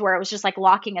 triggering issues, where it was just like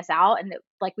locking us out, and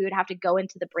like we would have to go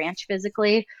into the branch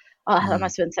physically. That Mm.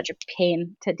 must have been such a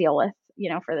pain to deal with,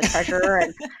 for the treasurer.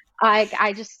 And I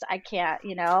can't,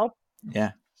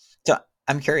 Yeah. So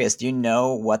I'm curious, do you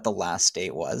know what the last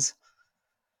state was?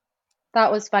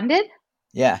 that was funded.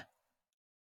 Yeah.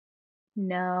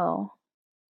 No,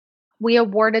 we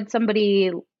awarded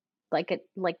somebody like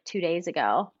 2 days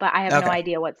ago, but I have no Okay.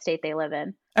 idea what state they live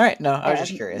in. All right. No, I I was have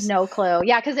just curious. no clue.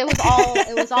 Yeah, because it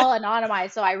was all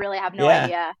anonymized, so I really have no Yeah.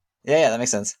 idea. Yeah. Yeah. That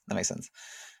makes sense. That makes sense.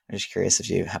 I'm just curious if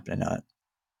you happen to know it.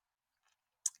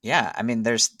 Yeah. I mean,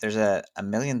 there's a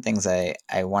million things I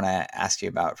want to ask you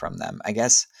about from them. I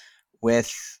guess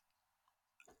with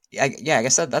yeah, I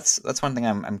guess that's one thing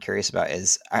I'm curious about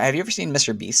is have you ever seen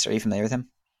Mr. Beast? Are you familiar with him?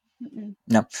 Mm-mm.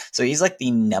 No. So he's like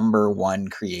the number one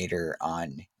creator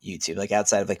on YouTube, like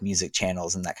outside of like music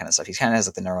channels and that kind of stuff. He kind of has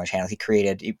like the number one channel.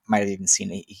 You might have even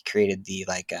seen it. He created the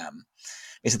like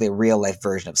basically a real life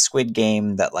version of Squid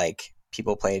Game that like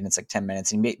people played, and it's like 10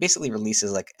 minutes. And he basically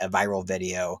releases like a viral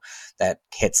video that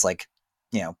hits like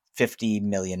 50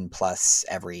 million plus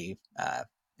every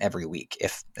week,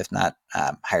 if not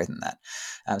higher than that.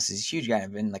 So he's a huge guy.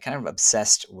 I've been like kind of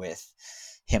obsessed with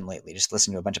him lately. Just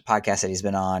listening to a bunch of podcasts that he's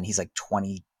been on. He's like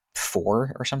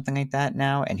 24 or something like that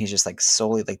now, and he's just like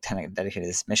solely like kind of dedicated to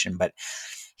this mission. But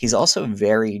he's also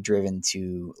very driven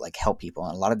to like help people,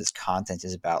 and a lot of his content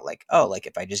is about like, oh, like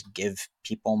if I just give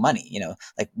people money,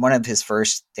 like one of his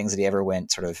first things that he ever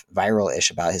went sort of viral-ish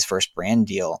about, his first brand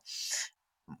deal,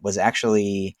 was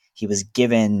actually he was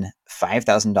given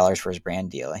 $5,000 for his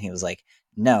brand deal, and he was like,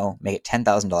 no, make it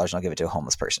 $10,000 and I'll give it to a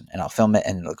homeless person and I'll film it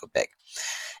and it'll go big.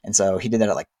 And so he did that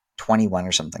at like 21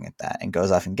 or something like that and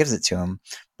goes off and gives it to him,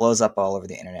 blows up all over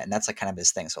the internet. And that's like kind of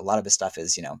his thing. So a lot of his stuff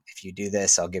is, if you do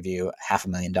this, I'll give you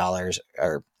 $500,000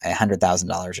 or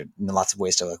 $100,000 or lots of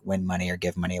ways to like win money or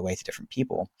give money away to different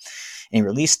people. And he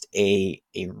released a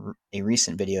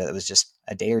recent video that was just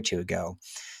a day or two ago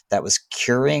that was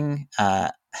curing,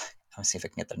 let's see if I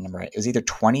can get the number right. It was either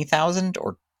 20,000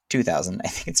 or 2,000. I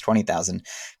think it's 20,000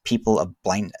 people of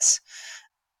blindness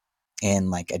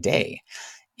in like a day.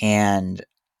 And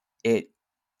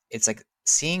it's like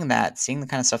seeing the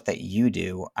kind of stuff that you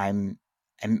do, I'm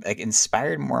like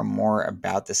inspired more and more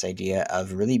about this idea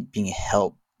of really being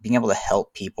able to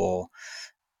help people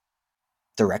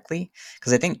directly.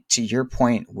 Because I think to your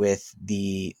point with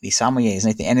the sommeliers,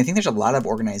 and I think there's a lot of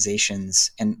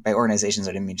organizations, and by organizations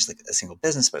I didn't mean just like a single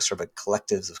business, but sort of like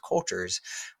collectives of cultures,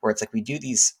 where it's like we do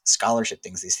these scholarship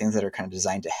things, these things that are kind of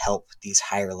designed to help these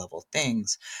higher level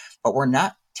things, but we're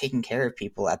not taking care of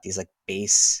people at these like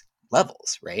base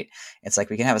levels, right? It's like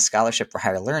we can have a scholarship for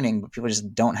higher learning, but people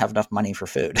just don't have enough money for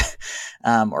food,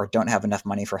 or don't have enough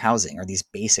money for housing, or these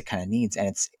basic kind of needs. And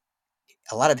it's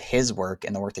a lot of his work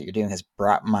and the work that you're doing has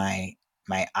brought my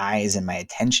eyes and my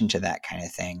attention to that kind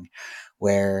of thing,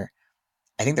 where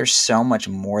I think there's so much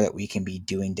more that we can be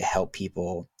doing to help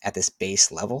people at this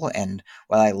base level. And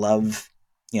while I love,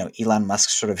 Elon Musk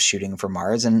sort of shooting for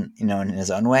Mars and, in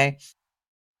his own way,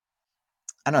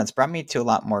 I don't know, it's brought me to a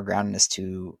lot more groundedness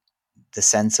to the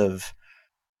sense of,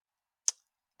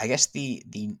 I guess, the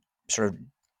sort of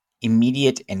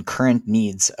immediate and current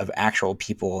needs of actual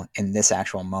people in this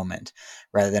actual moment,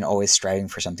 rather than always striving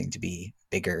for something to be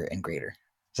bigger and greater.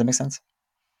 Does that make sense?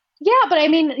 Yeah, but I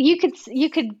mean, you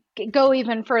could go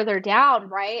even further down,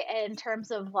 right? In terms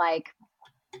of like,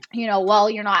 well,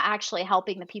 you're not actually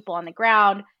helping the people on the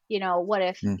ground. What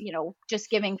if, Mm. just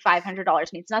giving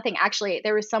 $500 means nothing? Actually,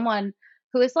 there was someone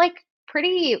who is like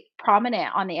pretty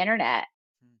prominent on the internet.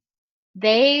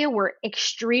 They were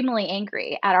extremely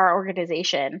angry at our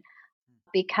organization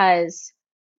because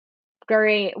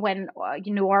during when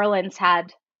New Orleans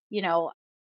you know,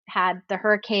 had the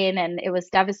hurricane and it was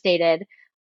devastated,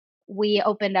 we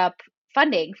opened up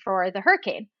funding for the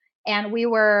hurricane, and we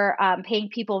were paying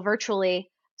people virtually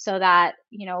so that,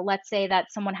 let's say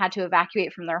that someone had to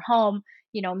evacuate from their home,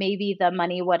 maybe the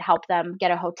money would help them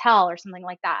get a hotel or something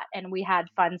like that. And we had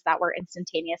funds that were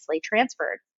instantaneously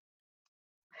transferred.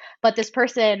 But this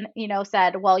person,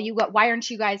 said, well, why aren't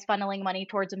you guys funneling money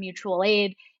towards a mutual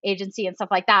aid agency and stuff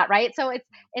like that, right? So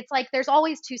it's like there's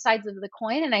always two sides of the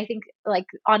coin. And I think, like,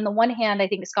 on the one hand, I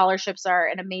think scholarships are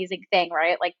an amazing thing,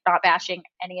 right? Like, not bashing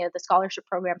any of the scholarship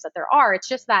programs that there are. It's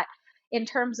just that in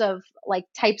terms of like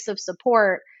types of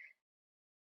support,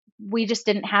 we just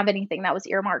didn't have anything that was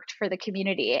earmarked for the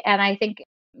community. And I think,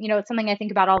 it's something I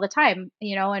think about all the time,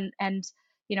 and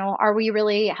are we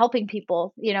really helping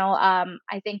people?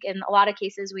 I think in a lot of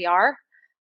cases we are.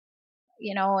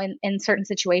 In certain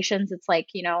situations, it's like,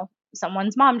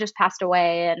 someone's mom just passed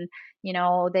away, and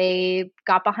they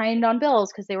got behind on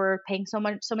bills because they were paying so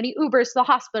many Ubers to the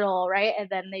hospital, right? And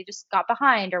then they just got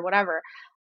behind or whatever.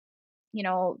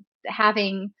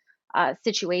 Having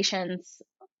situations,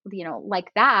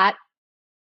 like that,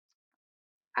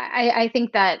 I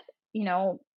think that,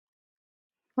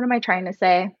 what am I trying to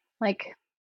say? Like,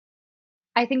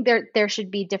 I think there should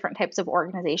be different types of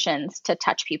organizations to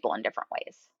touch people in different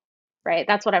ways, right?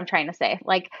 That's what I'm trying to say.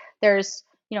 Like, there's,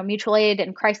 mutual aid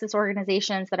and crisis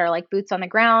organizations that are like boots on the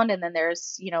ground, and then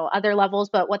there's, other levels.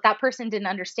 But what that person didn't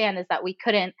understand is that we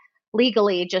couldn't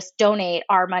legally just donate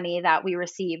our money that we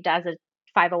received as a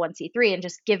 501(c)(3) and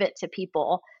just give it to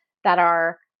people that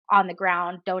are on the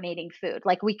ground donating food.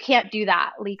 Like, we can't do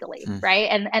that legally, Mm. right?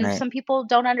 And Right. some people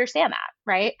don't understand that,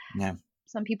 right? Yeah.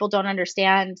 Some people don't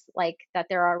understand, like, that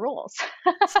there are rules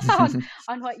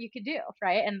on what you could do,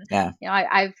 right? And Yeah.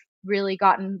 I've really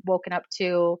gotten woken up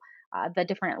to the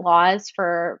different laws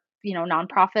for,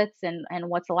 nonprofits, and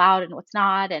what's allowed and what's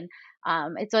not. And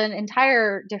it's an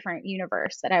entire different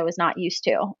universe that I was not used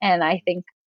to. And I think,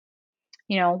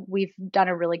 we've done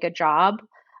a really good job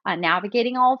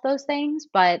navigating all of those things,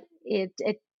 but it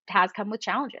has come with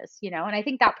challenges, and I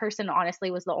think that person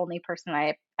honestly was the only person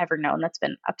I've ever known that's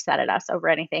been upset at us over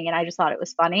anything. And I just thought it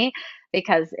was funny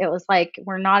because it was like,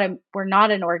 we're not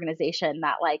an organization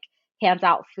that like hands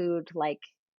out food, like,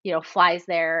 flies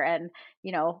there and,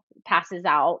 passes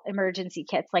out emergency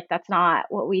kits. Like, that's not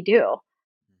what we do.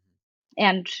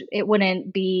 And it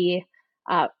wouldn't be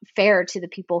fair to the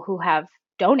people who have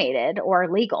donated or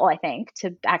legal, I think,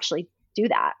 to actually do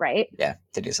that, right? Yeah.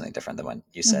 To do something different than what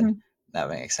you said. Hmm. That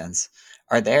makes sense.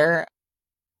 Are there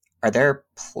are there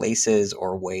places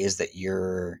or ways that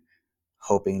you're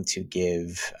hoping to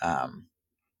give,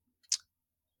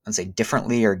 let's say,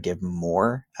 differently or give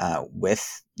more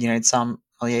with United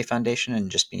Sommelier Foundation,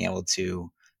 and just being able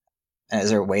to? Is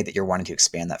there a way that you're wanting to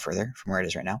expand that further from where it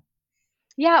is right now?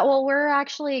 Yeah, well, we're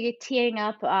actually teeing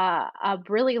up a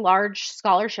really large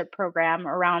scholarship program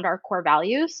around our core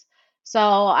values. So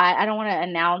I don't want to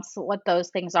announce what those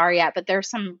things are yet, but there's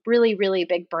some really, really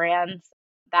big brands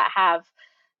that have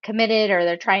committed or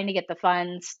they're trying to get the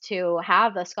funds to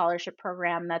have a scholarship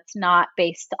program that's not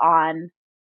based on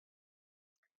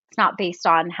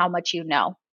how much you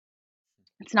know.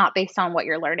 It's not based on what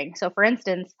you're learning. So for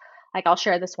instance, like I'll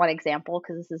share this one example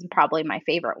because this is probably my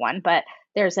favorite one, but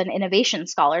there's an innovation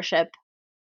scholarship,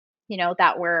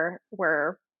 that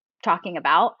we're talking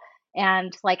about.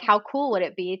 And like, how cool would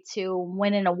it be to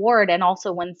win an award and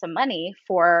also win some money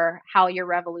for how you're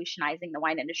revolutionizing the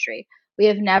wine industry? We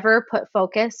have never put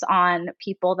focus on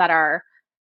people that are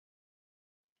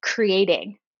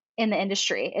creating in the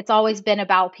industry. It's always been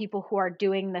about people who are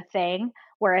doing the thing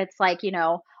where it's like,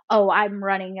 oh, I'm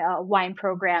running a wine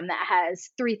program that has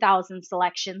 3,000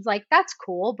 selections. Like, that's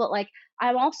cool. But like,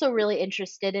 I'm also really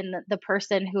interested in the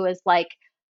person who is like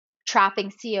trapping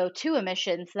CO2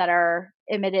 emissions that are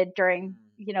emitted during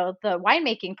the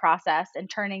winemaking process and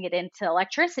turning it into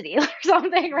electricity or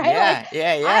something, right? Like,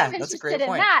 Yeah, yeah, I'm yeah. That's a interested great in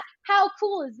point. that. How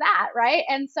cool is that, right?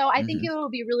 And so I think Hmm. it will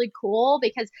be really cool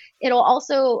because it'll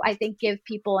also, I think, give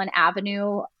people an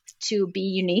avenue to be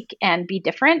unique and be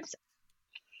different.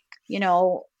 you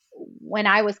know, when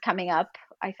I was coming up,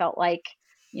 I felt like,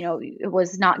 it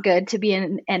was not good to be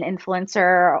an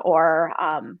influencer or,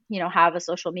 have a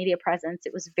social media presence.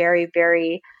 It was very,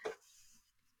 very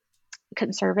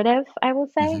conservative, I will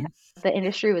say. Hmm. The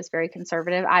industry was very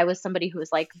conservative. I was somebody who was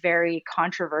like very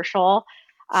controversial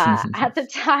at the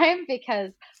time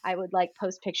because I would like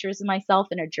post pictures of myself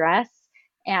in a dress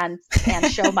and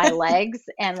show my legs,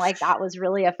 and like that was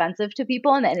really offensive to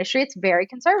people in the industry. It's very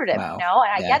conservative, Wow.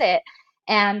 and I Yeah. get it.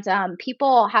 And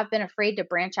people have been afraid to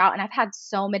branch out, and I've had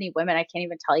so many women, I can't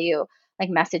even tell you, like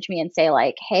message me and say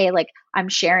like, hey, like I'm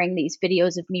sharing these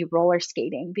videos of me roller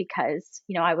skating because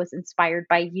I was inspired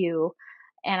by you.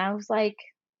 And I was like,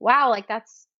 wow, like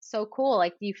that's so cool.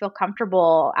 Like, do you feel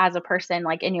comfortable as a person,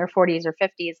 like in your 40s or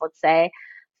 50s, let's say,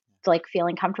 like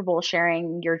feeling comfortable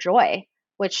sharing your joy,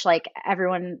 which like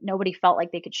nobody felt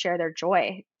like they could share their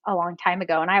joy a long time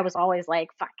ago. And I was always like,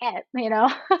 fuck it,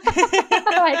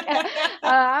 like,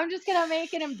 I'm just going to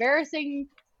make an embarrassing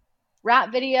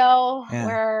rap video Yeah.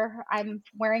 where I'm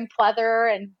wearing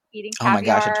pleather and eating Oh my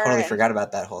gosh, I caviar, totally and forgot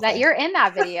about that whole that thing. you're in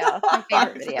that video. It's my I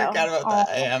favorite video. forgot about Oh that.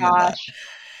 I am my in that. gosh.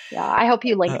 Yeah, I hope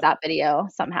you link Uh, that video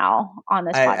somehow on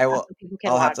this I podcast will. so people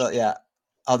can I'll have watch. to. Yeah,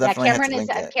 I'll Yeah, definitely have to link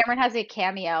it. Cameron has a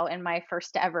cameo in my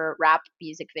first ever rap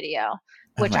music video,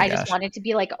 Oh which my I just gosh. wanted to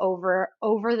be like over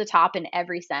the top in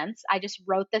every sense. I just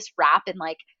wrote this rap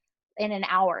in an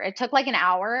hour. It took like an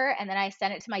hour, and then I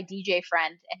sent it to my DJ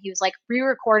friend, and he was like,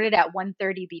 re-recorded at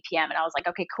 130 BPM, and I was like,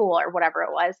 okay, cool, or whatever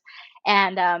it was.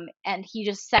 And he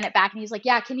just sent it back, and he's like,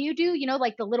 yeah, can you do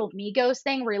like the little Migos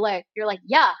thing where you're like,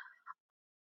 yeah,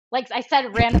 like I said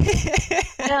random things.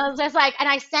 And I was just like, and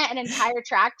I sent an entire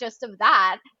track just of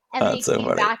that. And then he That's so came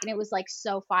funny. back and it was like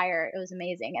so fire. It was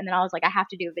amazing. And then I was like, I have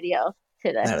to do a video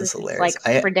to this. That is This is like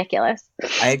hilarious. ridiculous.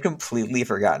 I had completely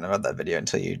forgotten about that video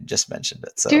until you just mentioned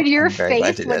it. So Dude, your I'm very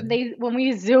glad face you did. when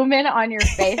we zoom in on your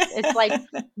face, it's like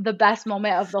the best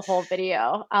moment of the whole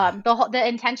video. The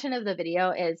intention of the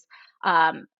video is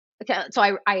okay, so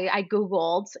I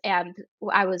Googled, and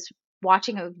I was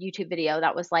watching a YouTube video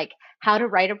that was like how to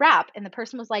write a rap, and the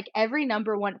person was like, every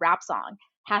number one rap song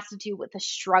has to do with a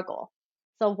struggle.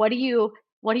 So what do you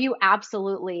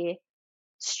absolutely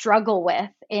struggle with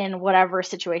in whatever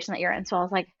situation that you're in? So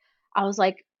I was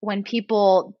like, when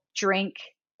people drink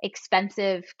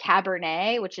expensive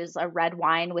Cabernet, which is a red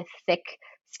wine with thick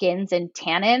skins and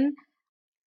tannin,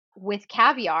 with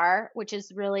caviar, which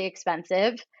is really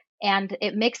expensive, and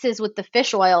it mixes with the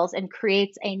fish oils and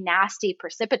creates a nasty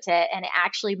precipitate, and it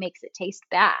actually makes it taste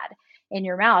bad in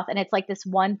your mouth. And it's like this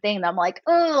one thing that I'm like,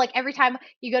 oh, like every time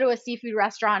you go to a seafood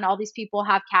restaurant, all these people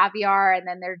have caviar, and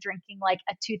then they're drinking like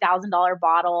a $2,000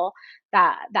 bottle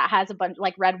that has a bunch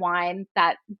like red wine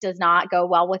that does not go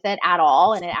well with it at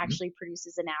all, and it actually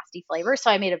produces a nasty flavor.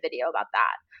 So I made a video about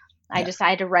that. I Yeah.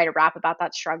 decided to write a rap about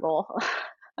that struggle.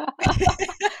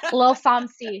 Lil Sam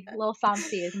C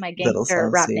is my Little gangster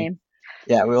rap Saucy. name.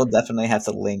 Yeah, we will definitely have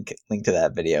to link to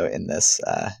that video in this.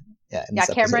 Yeah, in Yeah, this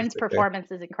episode Cameron's for sure.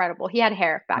 performance is incredible. He had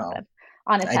hair back Oh, then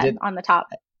on his I head, did on the top.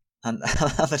 on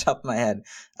the top of my head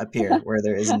up here where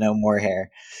there is no more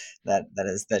hair.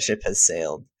 That ship has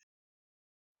sailed.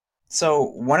 So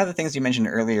one of the things you mentioned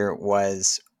earlier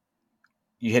was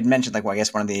you had mentioned like, well, I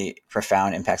guess one of the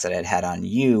profound impacts that it had on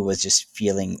you was just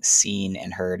feeling seen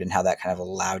and heard, and how that kind of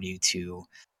allowed you to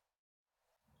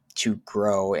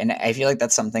grow. And I feel like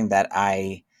that's something that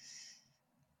I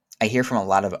hear from a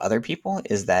lot of other people,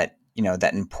 is that,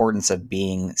 that importance of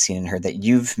being seen and heard, that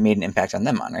you've made an impact on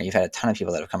them on, right? You've had a ton of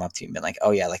people that have come up to you and been like,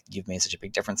 oh yeah, like you've made such a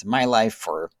big difference in my life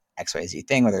for XYZ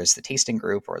thing, whether it's the tasting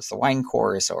group or it's the wine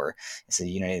course or it's the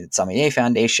United Sommelier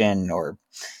Foundation or,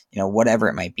 whatever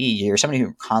it might be. You're somebody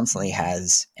who constantly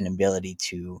has an ability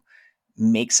to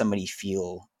make somebody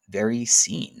feel very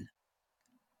seen.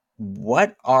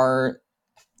 What are,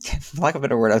 for lack of a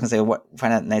better word, I was gonna say, what,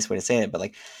 find a nice way to say it, but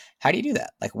like, how do you do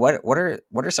that? Like, what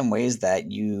are some ways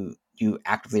that you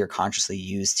actively or consciously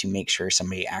use to make sure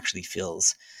somebody actually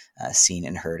feels seen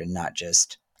and heard, and not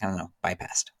just, I don't know,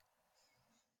 bypassed?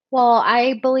 Well,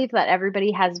 I believe that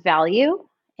everybody has value.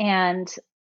 And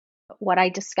what I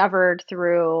discovered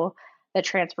through the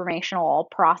transformational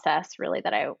process really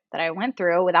that I went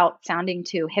through, without sounding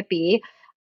too hippie,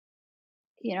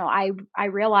 I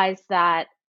realized that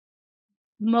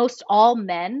most all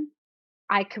men,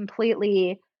 I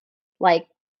completely like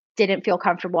didn't feel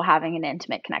comfortable having an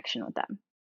intimate connection with them.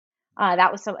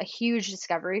 That was a huge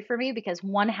discovery for me, because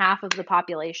one half of the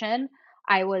population,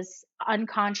 I was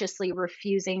unconsciously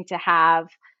refusing to have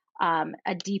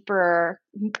a deeper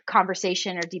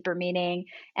conversation or deeper meaning.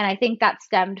 And I think that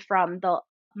stemmed from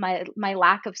my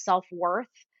lack of self worth,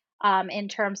 in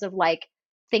terms of like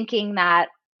thinking that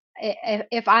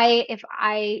if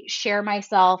I share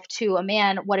myself to a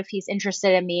man, what if he's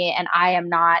interested in me and I am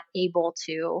not able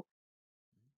to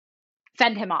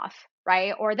fend him off,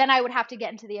 right? Or then I would have to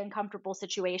get into the uncomfortable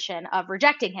situation of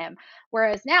rejecting him.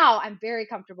 Whereas now I'm very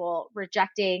comfortable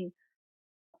rejecting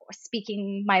or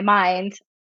speaking my mind.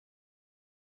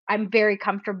 I'm very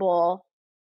comfortable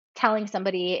telling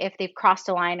somebody if they've crossed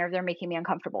a line or they're making me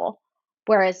uncomfortable.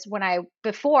 Whereas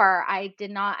before, I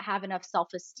did not have enough self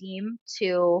esteem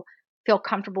to feel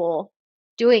comfortable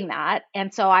doing that.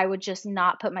 And so I would just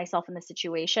not put myself in the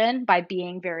situation by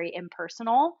being very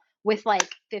impersonal with like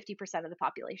 50% of the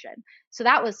population. So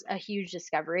that was a huge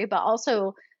discovery, but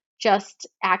also just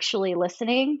actually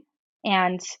listening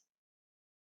and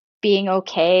being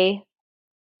okay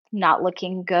not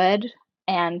looking good,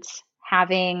 and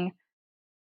having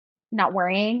not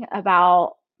worrying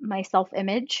about my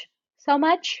self-image so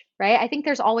much, right? I think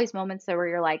there's always moments there where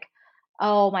you're like,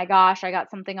 "Oh my gosh, I got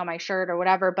something on my shirt or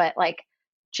whatever," but like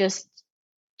just,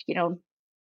 you know,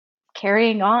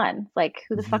 carrying on. Like,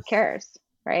 who the Hmm. fuck cares?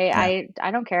 Right? Yeah.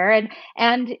 I don't care. And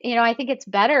I think it's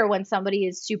better when somebody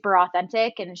is super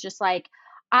authentic and it's just like,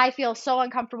 I feel so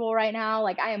uncomfortable right now.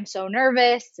 Like, I am so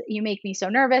nervous. You make me so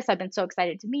nervous. I've been so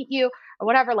excited to meet you or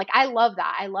whatever. Like, I love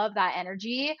that. I love that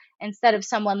energy, instead of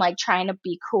someone like trying to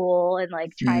be cool and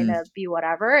like trying Mm, to be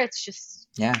whatever. It's just,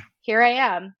 yeah. here I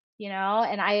am,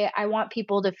 and I want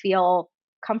people to feel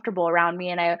comfortable around me.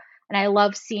 And I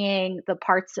love seeing the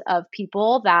parts of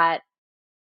people that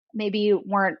maybe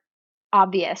weren't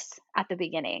obvious at the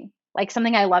beginning. Like,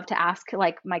 something I love to ask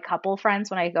like my couple friends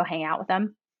when I go hang out with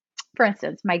them. For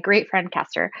instance, my great friend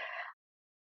Kester,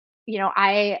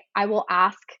 I will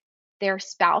ask their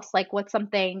spouse like, what's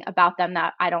something about them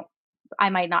that I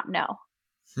might not know.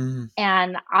 Mm,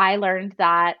 And I learned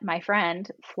that my friend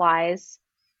flies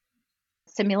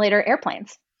simulator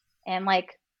airplanes, and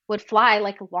like would fly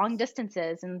like long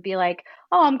distances and be like,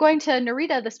 "Oh, I'm going to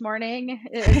Narita this morning."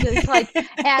 It's like,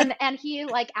 and he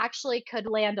like actually could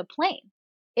land a plane,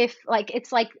 if like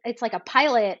it's like a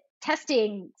pilot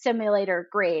testing simulator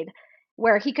grade,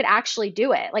 where he could actually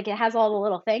do it. Like, it has all the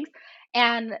little things.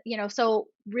 And so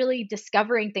really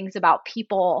discovering things about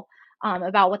people,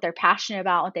 about what they're passionate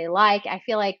about, what they like. I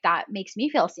feel like that makes me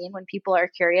feel seen when people are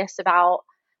curious about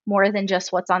more than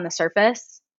just what's on the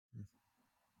surface.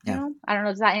 yeah. I don't know.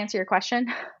 Does that answer your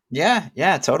question? Yeah.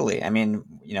 Yeah. Totally. I mean,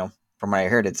 from what I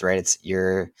heard, it's right. It's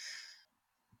you're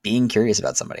being curious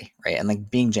about somebody, right? And like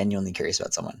being genuinely curious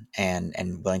about someone, and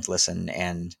willing to listen,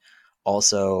 and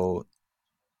also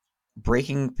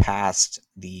breaking past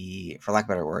the, for lack of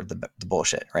a better word, the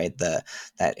bullshit, right?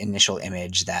 That initial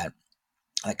image, that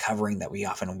covering that we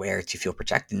often wear to feel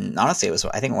protected. And honestly, it was,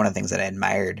 I think, one of the things that I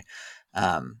admired,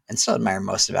 and still admire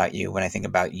most about you when I think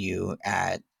about you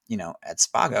at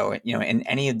Spago. In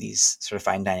any of these sort of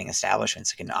fine dining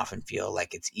establishments, it can often feel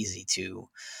like it's easy to,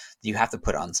 you have to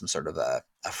put on some sort of a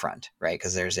front, right?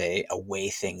 Because there's a way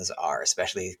things are,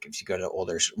 especially if you go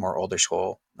to more older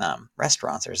school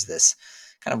restaurants. There's this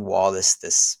kind of wall,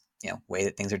 this way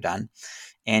that things are done.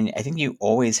 And I think you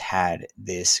always had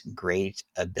this great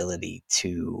ability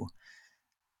to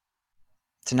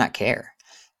not care.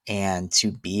 and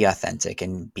to be authentic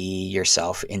and be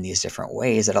yourself in these different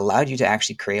ways that allowed you to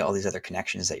actually create all these other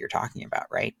connections that you're talking about,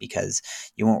 right? Because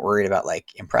you weren't worried about like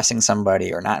impressing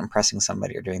somebody or not impressing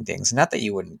somebody or doing things. Not that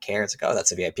you wouldn't care. It's like, oh,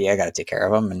 that's a VIP. I got to take care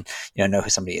of them and, know who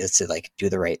somebody is to like do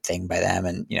the right thing by them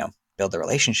and, build the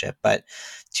relationship. But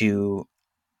to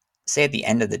say at the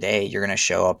end of the day, you're going to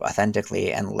show up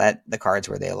authentically and let the cards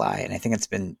where they lie. And I think it's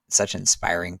been such an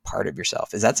inspiring part of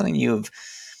yourself. Is that something you've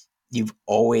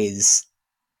always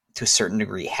to a certain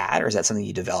degree had, or is that something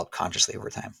you developed consciously over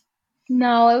time?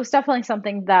 No, it was definitely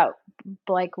something that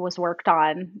like was worked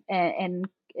on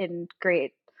in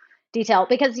great detail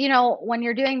because when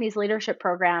you're doing these leadership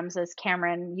programs, as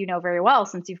Cameron, you know very well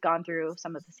since you've gone through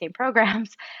some of the same programs,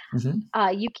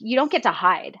 Mm-hmm. you don't get to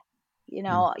hide.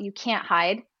 You can't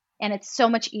hide, and it's so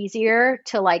much easier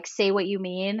to like say what you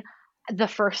mean the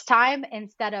first time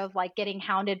instead of like getting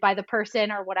hounded by the person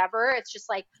or whatever. It's just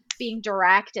like being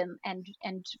direct and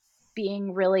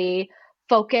being really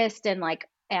focused and like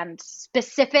and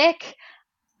specific.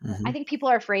 Mm-hmm. I think people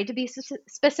are afraid to be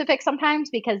specific sometimes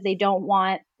because they don't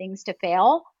want things to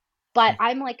fail. But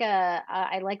I'm like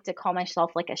I like to call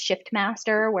myself like a shift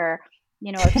master where,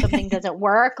 if something doesn't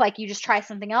work, like you just try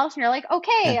something else and you're like,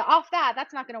 okay, Yeah. off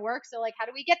that's not going to work. So like, how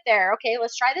do we get there? Okay,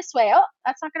 let's try this way. Oh,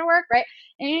 that's not going to work. Right.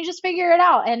 And you just figure it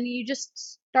out and you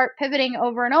just start pivoting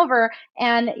over and over.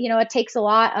 And, it takes a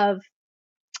lot of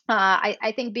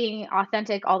I think being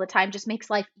authentic all the time just makes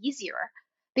life easier.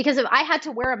 Because if I had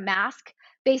to wear a mask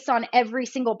based on every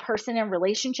single person in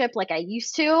relationship like I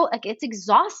used to, like it's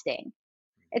exhausting.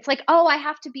 It's like, oh, I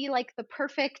have to be like the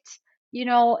perfect,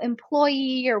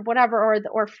 employee or whatever,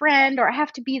 or friend, or I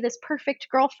have to be this perfect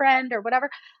girlfriend or whatever.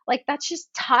 Like that's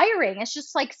just tiring. It's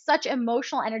just like such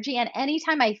emotional energy. And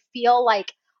anytime I feel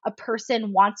like a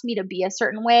person wants me to be a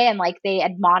certain way and like they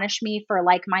admonish me for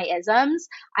like my isms,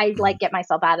 I Mm-hmm. like get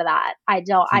myself out of that. I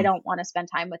Hmm. don't want to spend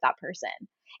time with that person.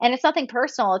 And it's nothing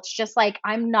personal. It's just like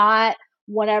I'm not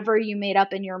whatever you made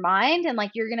up in your mind, and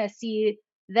like you're going to see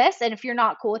this, and if you're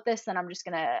not cool with this, then I'm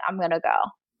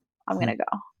Hmm. gonna go,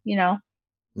 you know?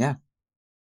 Yeah.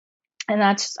 And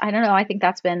that's, I don't know, I think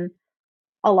that's been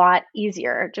a lot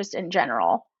easier just in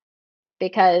general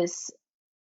because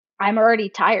I'm already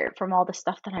tired from all the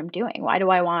stuff that I'm doing. Why do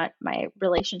I want my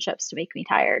relationships to make me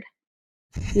tired?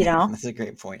 You know? That's a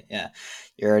great point. Yeah.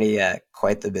 You're already I'm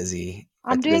quite the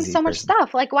doing busy so much person.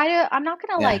 stuff. Like, I'm not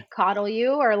gonna Yeah. like coddle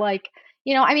you or like,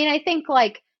 I mean, I think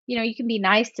like, you can be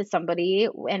nice to somebody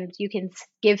and you can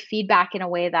give feedback in a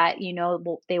way that,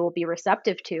 they will be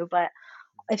receptive to. But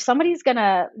if somebody's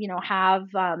gonna, have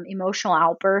emotional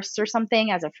outbursts or something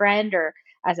as a friend or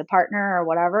as a partner or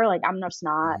whatever, like I'm just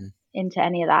not Hmm. into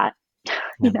any of that, you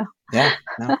Yeah. know. Yeah.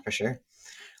 No, for sure.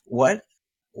 What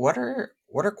what are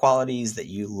qualities that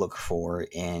you look for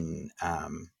in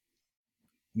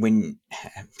when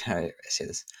how do I say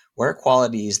this? What are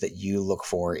qualities that you look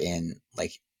for in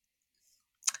like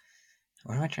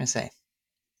what am I trying to say?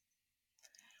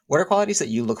 What are qualities that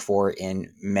you look for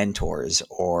in mentors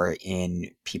or in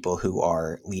people who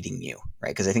are leading you, right?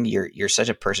 Because I think you're such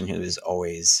a person who is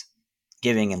always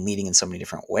giving and leading in so many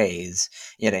different ways.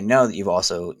 Yet I know that you've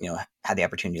also, had the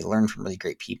opportunity to learn from really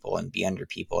great people and be under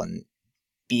people and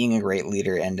being a great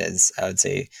leader and as I would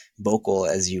say vocal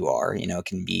as you are, it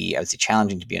can be I would say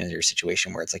challenging to be in a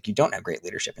situation where it's like you don't have great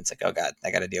leadership. And it's like, oh God,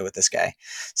 I got to deal with this guy.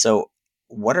 So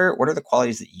what are the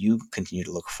qualities that you continue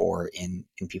to look for in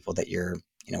people that you're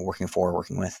working for,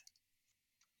 working with?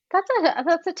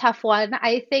 That's a tough one.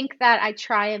 I think that I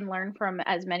try and learn from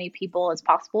as many people as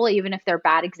possible, even if they're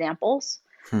bad examples.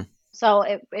 Hmm.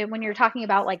 So when you're talking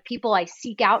about like people I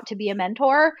seek out to be a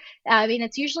mentor, I mean,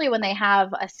 it's usually when they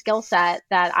have a skill set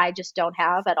that I just don't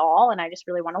have at all. And I just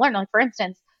really want to learn. Like, for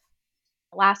instance,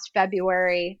 last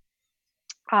February,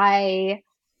 I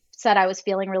said I was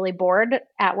feeling really bored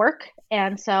at work.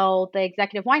 And so the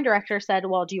executive wine director said,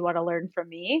 well, do you want to learn from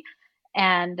me?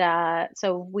 And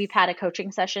so we've had a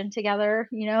coaching session together,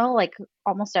 like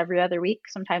almost every other week.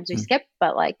 Sometimes we Hmm. skip,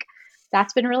 but like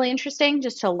that's been really interesting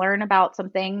just to learn about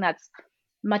something that's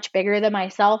much bigger than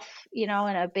myself, in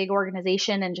a big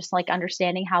organization and just like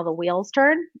understanding how the wheels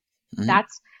turn. Hmm.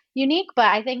 That's unique. But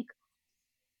I think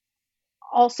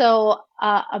also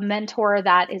a mentor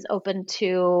that is open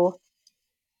to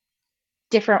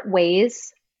different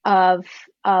ways of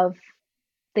of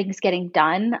things getting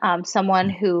done. Someone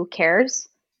who cares.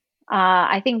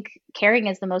 I think caring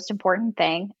is the most important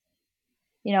thing.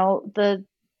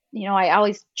 I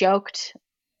always joked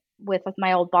with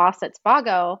my old boss at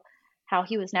Spago how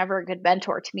he was never a good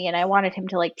mentor to me, and I wanted him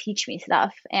to like teach me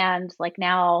stuff. And like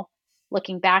now,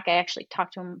 looking back, I actually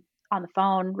talked to him on the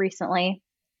phone recently,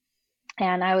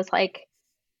 and I was like,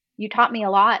 you taught me a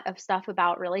lot of stuff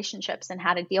about relationships and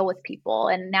how to deal with people.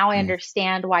 And now I Mm,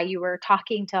 understand why you were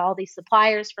talking to all these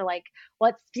suppliers for like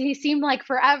what seemed like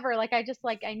forever. Like I just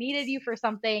like I needed you for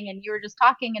something and you were just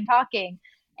talking and talking.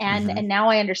 mm-hmm, And now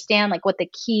I understand like what the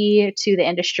key to the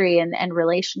industry and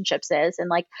relationships is, and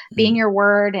like being mm, your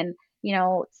word, and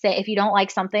say if you don't like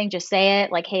something, just say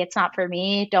it, like, hey, it's not for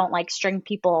me. Don't like string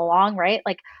people along, right?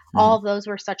 Like all mm-hmm, of those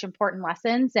were such important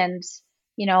lessons. And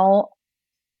you know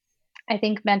I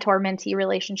think mentor mentee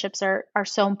relationships are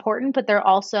so important, but they're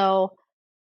also,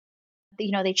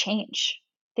 they change.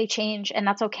 They change, and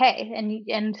that's okay.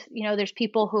 And there's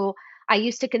people who I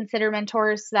used to consider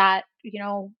mentors that,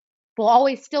 will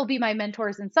always still be my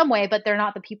mentors in some way, but they're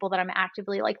not the people that I'm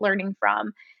actively like learning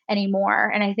from anymore.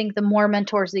 And I think the more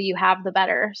mentors that you have, the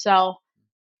better. So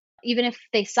even if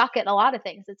they suck at a lot of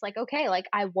things, it's like, okay, like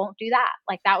I won't do that.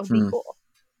 Like that would be mm, cool,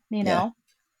 you yeah, know?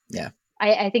 yeah,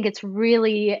 I think it's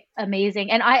really amazing.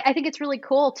 And I think it's really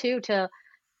cool too to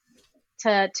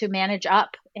manage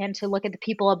up and to look at the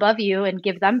people above you and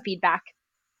give them feedback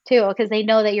too, because they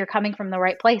know that you're coming from the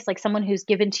right place. Like someone who's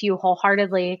given to you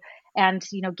wholeheartedly and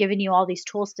given you all these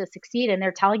tools to succeed, and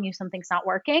they're telling you something's not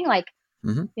working. Like,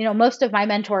 mm-hmm, most of my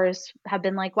mentors have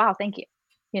been like, wow, thank you,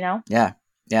 you know? yeah,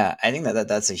 yeah. I think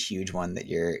that's a huge one that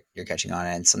you're catching on,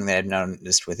 and something that I've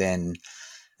noticed within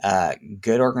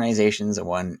good organizations and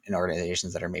one in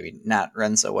organizations that are maybe not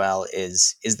run so well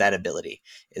is that ability,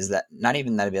 is that not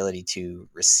even that ability to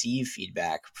receive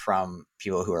feedback from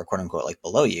people who are quote unquote like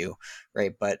below you,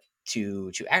 right? But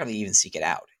to actively even seek it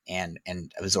out and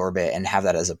absorb it and have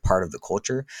that as a part of the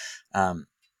culture. And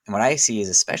what I see is,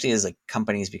 especially as like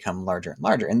companies become larger and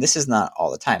larger, and this is not all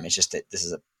the time, it's just that this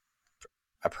is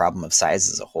a problem of size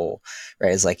as a whole,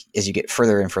 right? Is like as you get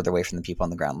further and further away from the people on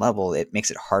the ground level, it makes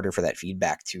it harder for that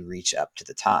feedback to reach up to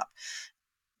the top.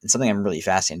 And something I'm really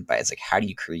fascinated by is like, how do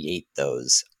you create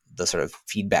those sort of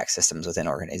feedback systems within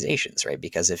organizations, right?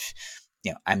 Because if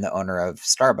I'm the owner of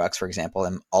Starbucks, for example,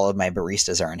 and all of my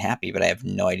baristas are unhappy, but I have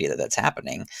no idea that that's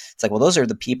happening. It's like, well, those are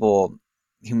the people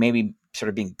who may be sort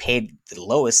of being paid the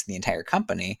lowest in the entire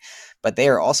company, but they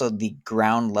are also the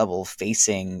ground level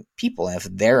facing people. And if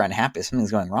they're unhappy, if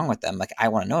something's going wrong with them, like I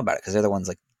want to know about it because they're the ones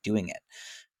like doing it.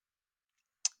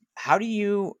 How do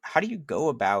you go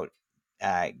about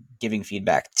uh, giving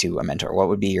feedback to a mentor? What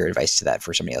would be your advice to that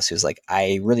for somebody else who's like,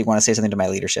 I really want to say something to my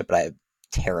leadership, but I'm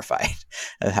terrified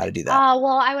of how to do that?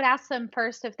 Well, I would ask them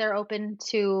first if they're open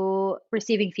to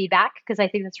receiving feedback, because I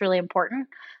think that's really important.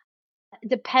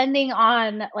 Depending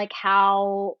on like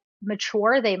how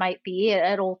mature they might be,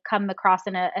 it'll come across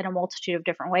in a multitude of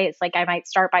different ways. Like I might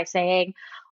start by saying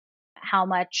how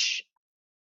much,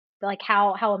 like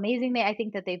how amazing I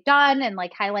think that they've done, and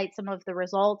like highlight some of the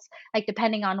results. Like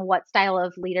depending on what style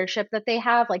of leadership that they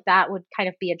have, like that would kind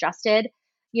of be adjusted,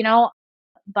 you know.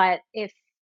 But if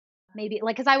maybe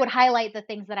like, because I would highlight the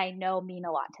things that I know mean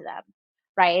a lot to them,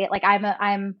 right? Like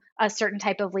I'm a certain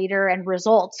type of leader, and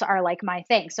results are like my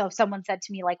thing. So if someone said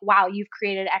to me like, wow, you've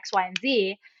created X, Y, and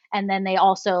Z, and then they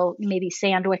also maybe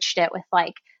sandwiched it with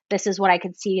like, this is what I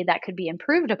could see that could be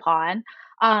improved upon.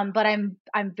 But I'm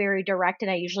very direct,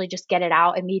 and I usually just get it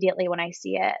out immediately when I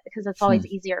see it, because it's Hmm. always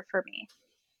easier for me.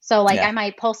 So like Yeah. I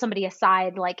might pull somebody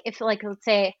aside, like if like let's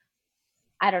say,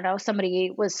 I don't know,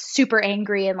 somebody was super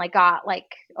angry and like got like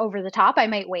over the top, I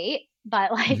might wait.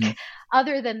 But like Mm-hmm.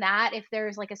 other than that, if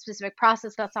there's like a specific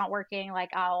process that's not working, like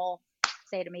I'll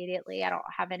say it immediately. I don't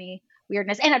have any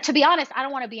weirdness. And to be honest, I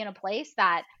don't want to be in a place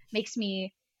that makes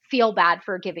me feel bad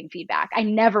for giving feedback. I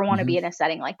never want to Mm-hmm. be in a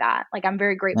setting like that. Like I'm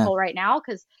very Yeah. grateful right now,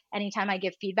 because anytime I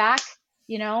give feedback,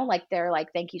 like they're like,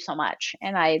 thank you so much.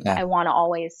 And I Yeah. I want to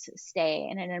always stay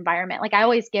in an environment. Like I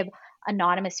always give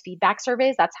anonymous feedback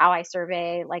surveys. That's how I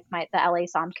survey like the LA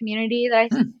Psalm community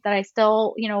Hmm. that I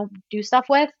still, do stuff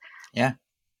with. Yeah.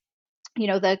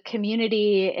 The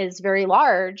community is very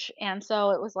large. And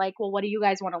so it was like, well, what do you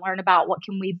guys want to learn about? What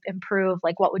can we improve?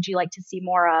 Like, what would you like to see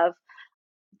more of?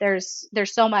 There's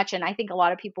so much. And I think a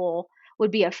lot of people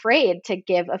would be afraid to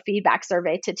give a feedback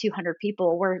survey to 200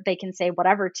 people where they can say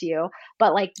whatever to you.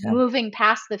 But like Yeah. moving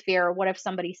past the fear, what if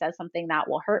somebody says something that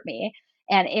will hurt me,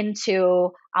 and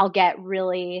into I'll get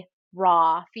really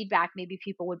raw feedback, maybe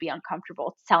people would be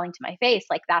uncomfortable telling to my face.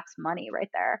 Like that's money right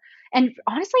there. And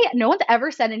honestly, no one's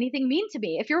ever said anything mean to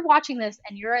me. If you're watching this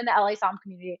and you're in the LA Psalm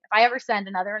community, if I ever send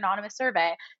another anonymous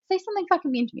survey, say something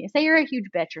fucking mean to me. Say you're a huge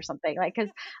bitch or something, like, because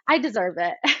I deserve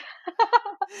it.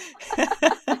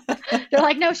 They're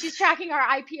like, no, she's tracking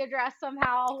our IP address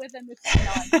somehow within this.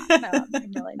 No, I'm not. No,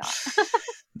 I'm really not.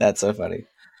 That's so funny.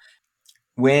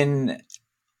 When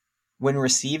when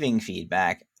receiving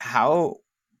feedback,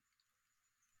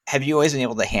 have you always been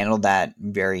able to handle that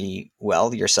very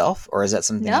well yourself, or is that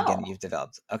something again that No, you've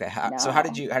developed? Okay, so no. how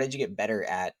did you get better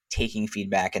at taking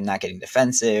feedback and not getting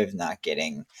defensive, not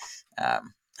getting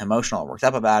emotional or worked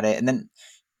up about it, and then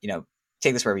you know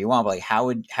take this wherever you want, but like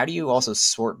how do you also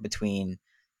sort between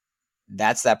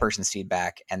that's that person's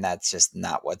feedback and that's just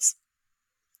not what's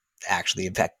actually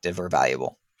effective or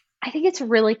valuable? I think it's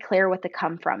really clear what the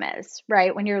come from is,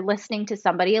 right? When you're listening to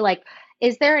somebody, like,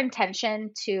 is their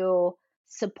intention to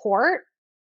support,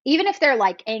 even if they're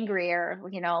like angry or,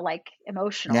 like Yeah,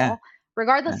 emotional,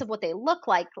 regardless yeah. of what they look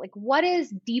like what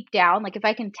is deep down, like if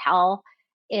I can tell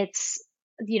it's,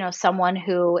 someone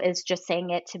who is just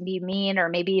saying it to be mean, or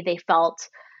maybe they felt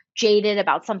jaded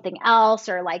about something else,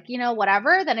 or like,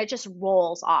 whatever, then it just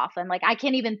rolls off. And like, I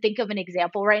can't even think of an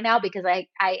example right now because I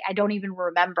don't even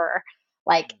remember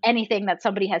like anything that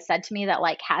somebody has said to me that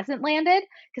like hasn't landed.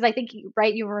 Because I think,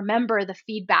 right, you remember the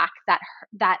feedback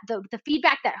the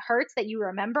feedback that hurts that you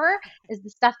remember is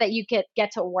the stuff that you get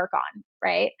to work on,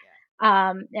 right?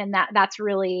 And that's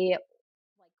really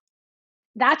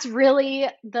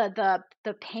the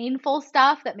painful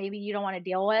stuff that maybe you don't want to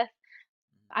deal with.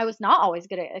 I was not always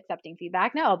good at accepting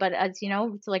feedback, no, but as you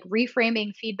know, it's like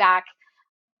reframing feedback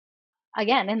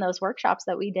again in those workshops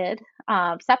that we did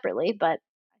separately, but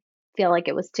feel like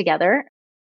it was together.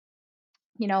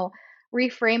 you know,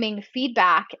 Reframing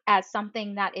feedback as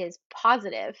something that is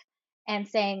positive and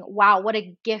saying, wow, what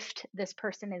a gift this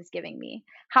person is giving me.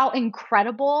 How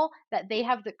incredible that they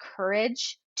have the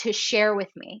courage to share with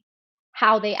me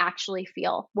how they actually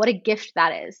feel. What a gift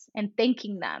that is. And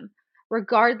thanking them,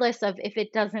 regardless of if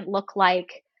it doesn't look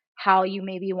like how you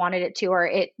maybe wanted it to, or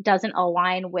it doesn't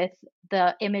align with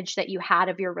the image that you had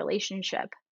of your relationship.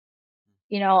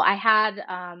 I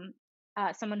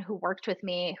had someone who worked with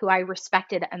me who I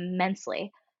respected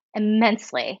immensely,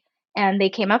 immensely. And they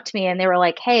came up to me and they were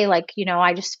like, hey, like,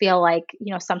 I just feel like,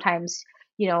 sometimes,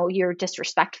 you're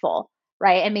disrespectful.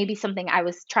 Right. And maybe something I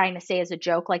was trying to say as a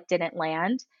joke, like, didn't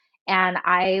land. And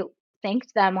I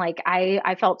thanked them. Like,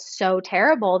 I felt so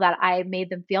terrible that I made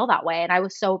them feel that way. And I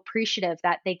was so appreciative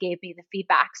that they gave me the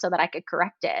feedback so that I could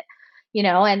correct it,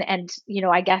 and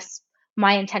I guess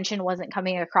my intention wasn't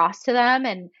coming across to them,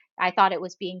 and I thought it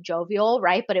was being jovial,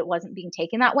 right? But it wasn't being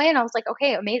taken that way. And I was like,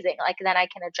 okay, amazing. Like, then I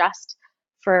can adjust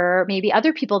for maybe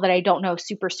other people that I don't know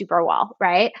super, super well,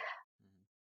 right?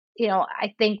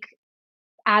 I think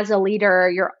as a leader,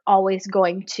 you're always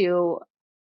going to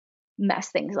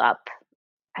mess things up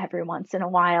every once in a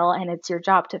while, and it's your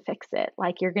job to fix it.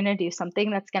 Like, you're going to do something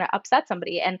that's going to upset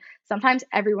somebody, and sometimes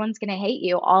everyone's going to hate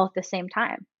you all at the same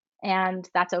time, and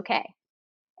that's okay.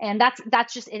 And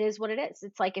that's just, it is what it is.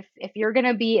 It's like, if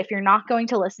you're not going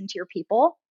to listen to your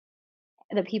people,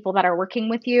 the people that are working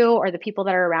with you or the people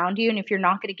that are around you, and if you're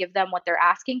not going to give them what they're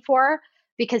asking for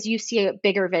because you see a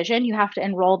bigger vision, you have to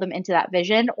enroll them into that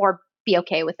vision, or be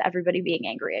okay with everybody being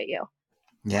angry at you.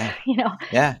 Yeah, you know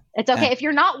yeah, it's okay yeah. if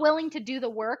you're not willing to do the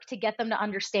work to get them to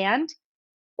understand,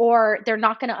 or they're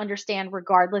not going to understand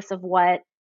regardless of what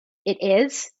it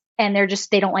is, and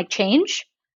they don't like change.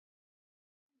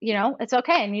 It's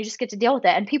okay, and you just get to deal with it,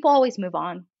 and people always move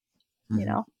on. you Hmm.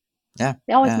 know Yeah,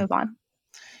 they always yeah. move on.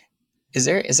 Is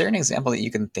there an example that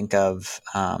you can think of?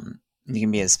 You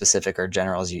can be as specific or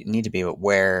general as you need to be, but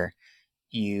where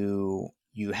you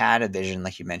had a vision,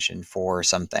 like you mentioned, for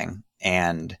something,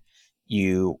 and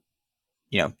you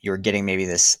you were getting maybe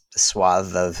this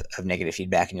swath of negative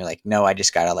feedback, and you're like, no, I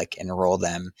just gotta like enroll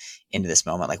them into this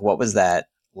moment. Like, what was that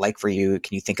like for you?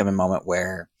 Can you think of a moment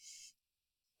where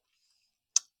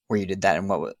you did that, and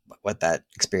what that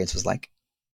experience was like?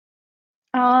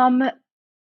 um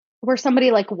where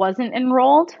somebody like wasn't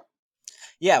enrolled.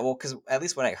 Yeah, well, because at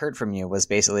least what I heard from you was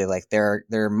basically like there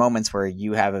are moments where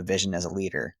you have a vision as a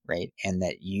leader, right? And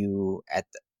that you at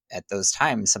those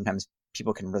times sometimes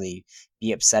people can really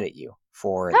be upset at you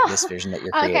for this vision that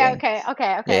you're Okay, creating. okay,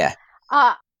 okay, okay. Yeah.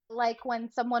 Uh, like when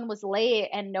someone was late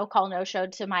and no call, no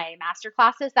showed to my master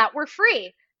classes that were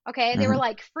free. Okay, they were Hmm.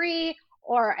 like free,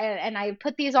 and I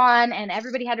put these on, and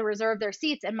everybody had to reserve their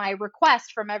seats. And my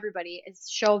request from everybody is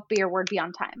show up, be your word, be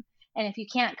on time. And if you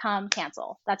can't come,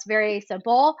 cancel. That's very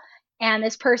simple. And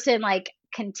this person like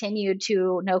continued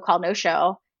to no call, no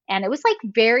show. And it was like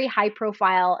very high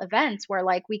profile events where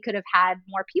like we could have had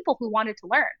more people who wanted to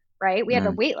learn, right? We had a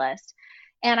Mm. wait list,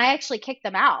 and I actually kicked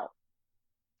them out.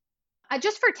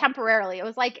 Just for temporarily. It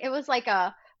was like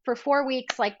a for 4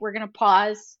 weeks, like, we're gonna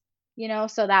pause,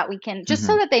 so that we can, just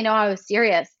so Hmm. that they know I was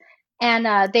serious.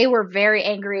 And they were very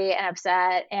angry and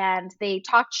upset, and they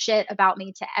talked shit about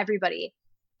me to everybody.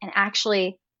 And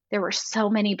actually, there were so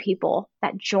many people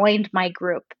that joined my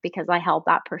group because I held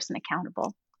that person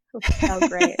accountable. was so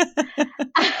great.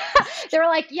 They were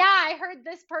like, yeah, I heard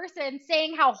this person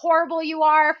saying how horrible you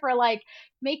are for like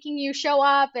making you show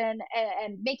up and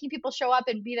making people show up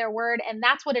and be their word. And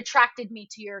that's what attracted me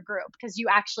to your group because you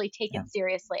actually take Yeah. it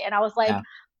seriously. And I was like, Yeah.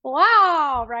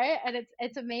 wow, right? And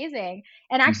it's amazing.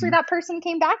 And actually Hmm. that person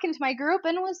came back into my group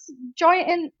and was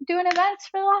joining doing events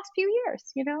for the last few years,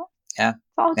 Yeah.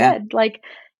 It's all Yeah. good. Like,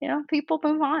 people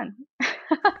move on.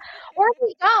 Or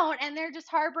they don't, and they're just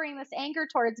harboring this anger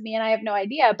towards me, and I have no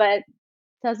idea, but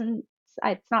doesn't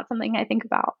it's not something I think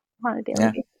about on a daily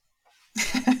Yeah.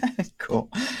 basis. Cool.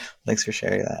 Thanks for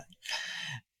sharing that.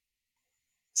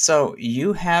 So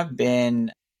you have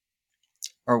been,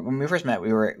 or when we first met,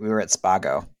 we were at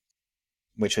Spago,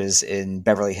 which was in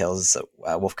Beverly Hills,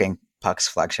 Wolfgang Puck's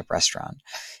flagship restaurant.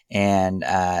 And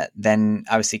then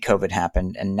obviously COVID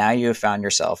happened, and now you have found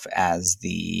yourself as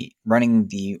the running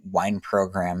the wine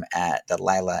program at the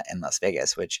Lila in Las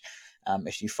Vegas. Which,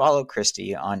 if you follow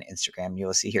Cristie on Instagram, you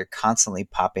will see her constantly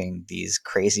popping these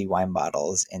crazy wine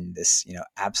bottles in this,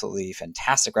 absolutely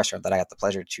fantastic restaurant that I got the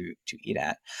pleasure to eat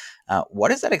at.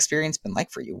 What has that experience been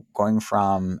like for you, going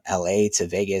from LA to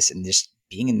Vegas and just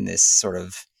being in this sort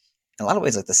of, in a lot of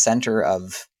ways, like the center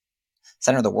of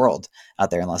the world out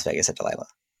there in Las Vegas at Delilah?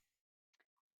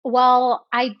 Well,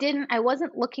 I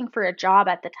wasn't looking for a job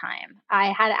at the time.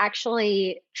 I had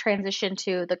actually transitioned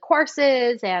to the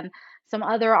courses and some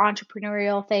other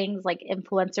entrepreneurial things like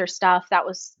influencer stuff that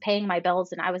was paying my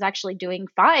bills, and I was actually doing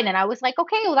fine. And I was like,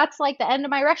 okay, well, that's like the end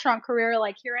of my restaurant career.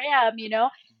 Like, here I am.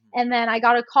 And then I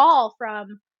got a call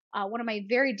from one of my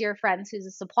very dear friends who's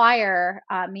a supplier,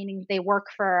 meaning they work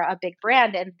for a big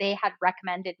brand, and they had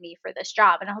recommended me for this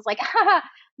job. And I was like,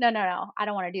 no, no, no, I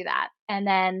don't want to do that. And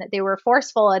then they were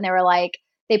forceful and they were like,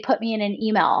 they put me in an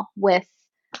email with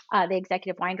the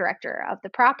executive wine director of the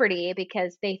property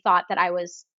because they thought that I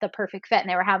was the perfect fit. And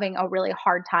they were having a really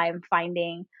hard time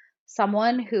finding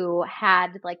someone who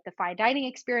had like the fine dining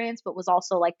experience, but was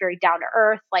also like very down to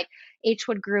earth. Like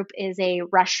Hwood Group is a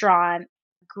restaurant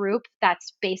group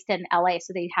that's based in LA.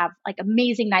 So they have like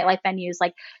amazing nightlife venues.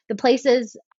 Like the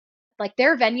places like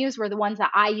their venues were the ones that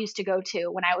I used to go to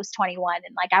when I was 21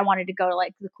 and like I wanted to go to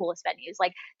like the coolest venues.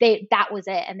 Like that was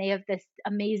it. And they have this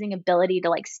amazing ability to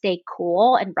like stay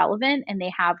cool and relevant, and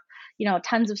they have,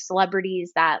 tons of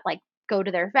celebrities that like go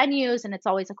to their venues, and it's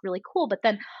always like really cool. But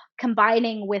then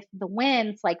combining with the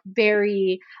wins, like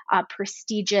very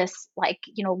prestigious, like,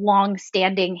 long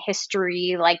standing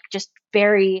history, like just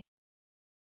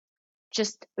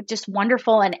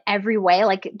wonderful in every way.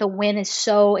 Like the win is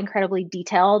so incredibly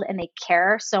detailed, and they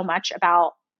care so much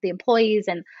about the employees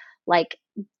and like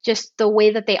just the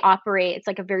way that they operate. It's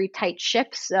like a very tight ship.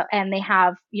 So, and they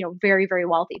have, very, very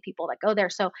wealthy people that go there.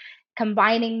 So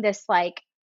combining this like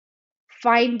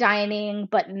fine dining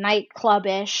but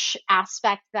nightclub-ish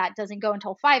aspect that doesn't go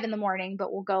until 5 in the morning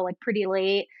but will go like pretty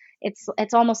late.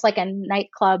 It's almost like a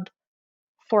nightclub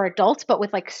for adults, but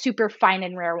with like super fine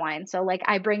and rare wine. So like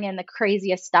I bring in the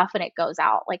craziest stuff and it goes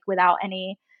out like without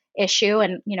any issue.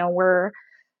 And we're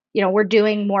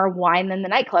doing more wine than the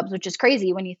nightclubs, which is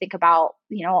crazy when you think about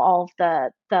all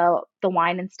of the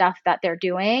wine and stuff that they're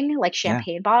doing, like Yeah.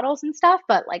 champagne bottles and stuff.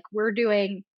 But like we're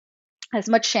doing as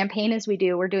much champagne as we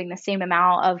do, we're doing the same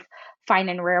amount of fine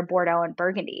and rare Bordeaux and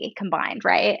Burgundy combined,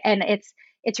 right? And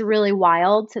it's really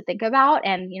wild to think about.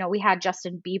 And we had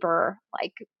Justin Bieber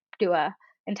like do a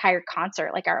entire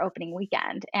concert like our opening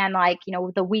weekend, and like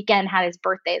the weekend had his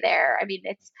birthday there. I mean,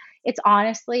 it's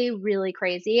honestly really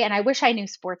crazy. And I wish I knew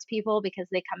sports people because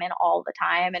they come in all the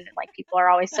time and like people are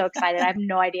always so excited. I have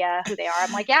no idea who they are.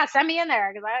 I'm like, yeah, send me in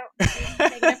there because I don't, it doesn't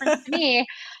make a difference to me.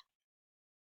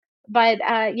 But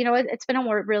it's been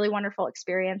a really wonderful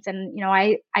experience. And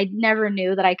I never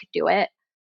knew that I could do it,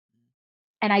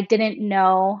 and I didn't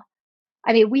know.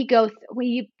 I mean, we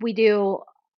do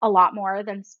a lot more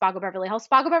than Spago Beverly Hills.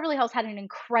 Spago Beverly Hills had an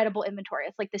incredible inventory.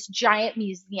 It's like this giant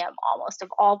museum almost of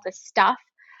all this stuff.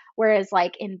 Whereas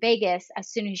like in Vegas, as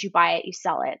soon as you buy it, you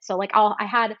sell it. So like I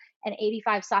had an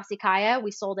 85 Sassicaia,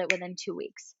 we sold it within 2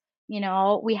 weeks.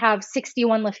 We have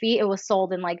 61 Lafitte, it was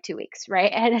sold in like 2 weeks,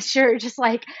 right? And it's sure just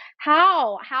like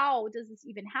how does this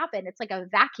even happen? It's like a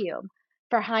vacuum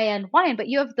for high end wine, but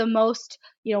you have the most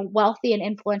wealthy and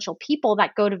influential people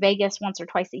that go to Vegas once or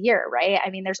twice a year, right? I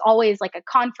mean, there's always like a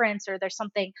conference or there's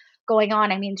something going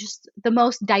on. I mean, just the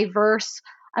most diverse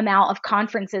amount of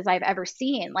conferences I've ever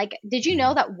seen. Like, did you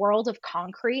know Mhm. that World of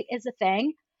Concrete is a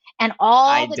thing? And all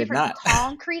I the did different not.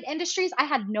 concrete industries, I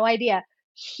had no idea.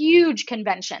 Huge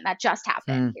convention that just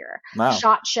happened Hmm. here. Wow.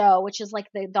 SHOT Show, which is like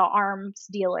the arms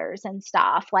dealers and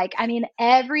stuff. Like, I mean,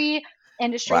 every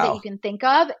industry that you Wow. can think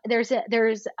of, there's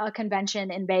a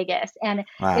convention in Vegas, and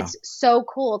Wow. it's so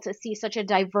cool to see such a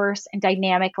diverse and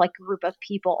dynamic like group of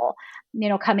people,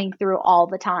 coming through all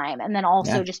the time. And then Yeah.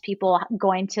 also just people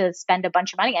going to spend a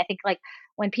bunch of money. I think like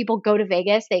when people go to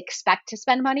Vegas, they expect to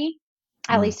spend money.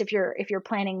 At Mm. least if you're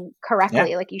planning Yeah.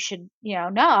 correctly, like you should,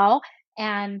 know.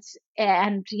 And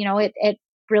it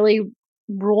really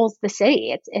rules the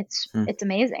city. Mm. It's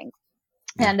amazing.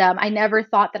 Yeah. And I never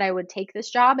thought that I would take this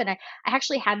job. And I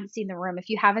actually hadn't seen the room. If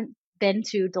you haven't been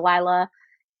to Delilah,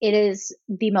 it is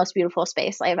the most beautiful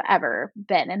space I've ever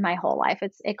been in my whole life.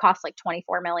 It costs like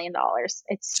 $24 million.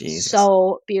 It's Jesus.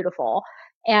 so beautiful.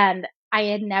 And I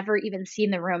had never even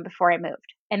seen the room before I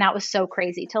moved. And that was so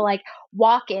crazy to like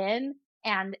walk in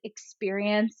and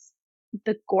experience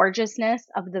the gorgeousness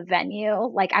of the venue.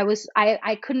 Like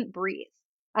I couldn't breathe.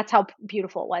 That's how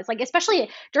beautiful it was. Like, especially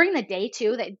during the day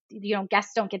too, that,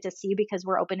 guests don't get to see because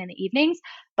we're open in the evenings,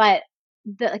 but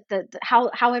the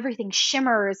how everything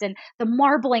shimmers, and the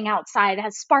marbling outside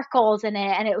has sparkles in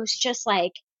it, and it was just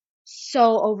like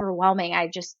so overwhelming.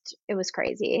 It was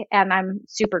crazy, and I'm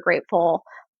super grateful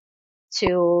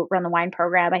to run the wine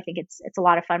program. I think it's a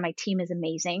lot of fun. My team is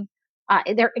amazing.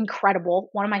 They're incredible.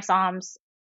 One of my somms,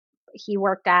 he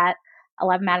worked at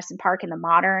 11 Madison Park in the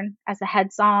Modern as a head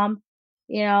somm.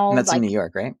 And that's in Like, New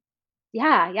York, right?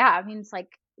 yeah, yeah. I mean, it's like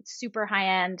super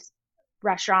high end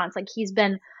restaurants. Like, he's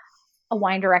been a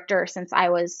wine director since I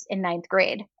was in ninth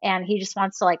grade, and he just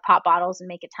wants to like pop bottles and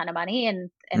make a ton of money, and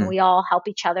Mm. we all help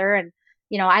each other. And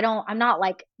I'm not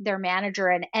like their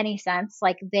manager in any sense.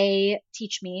 Like, they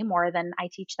teach me more than I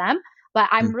teach them, but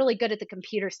I'm Mm. really good at the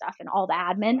computer stuff and all the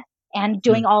admin and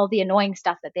doing Mm. all the annoying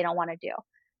stuff that they don't want to do.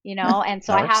 Eh, And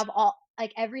so that I works. have all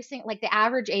like everything. Like, the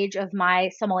average age of my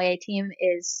sommelier team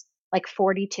is like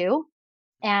 42,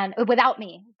 and without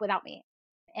me,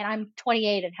 and I'm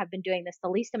 28 and have been doing this the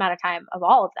least amount of time of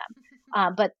all of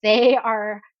them. But they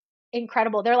are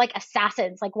incredible. They're like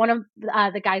assassins. Like, one of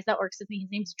the guys that works with me, his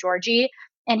name's Georgie,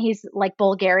 and he's like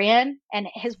Bulgarian, and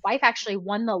his wife actually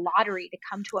won the lottery to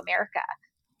come to America.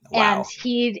 And Wow.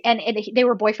 they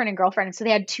were boyfriend and girlfriend, and so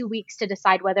they had 2 weeks to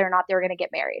decide whether or not they were going to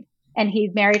get married. And he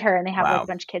married her, and they have like a Wow.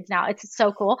 bunch of kids now. It's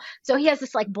so cool. So he has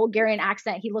this like Bulgarian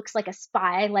accent. He looks like a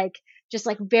spy, like just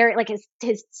like very like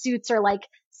his suits are like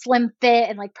slim fit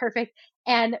and like perfect.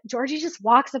 And Georgie just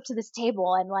walks up to this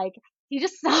table, and like he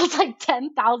just sells like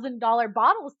 $10,000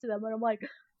 bottles to them, and I'm like, Jeez.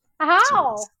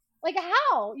 how? Like,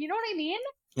 how? You know what I mean?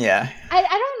 Yeah. I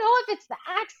don't know if it's the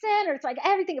accent or it's like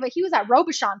everything, but he was at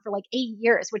Robuchon for like 8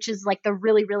 years, which is like the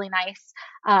really, really nice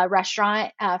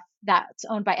restaurant that's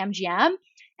owned by MGM.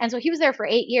 And so he was there for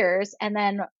 8 years. And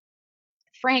then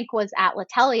Frank was at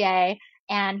L'Atelier,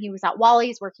 and he was at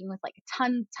Wally's working with like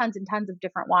tons and tons of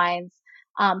different wines.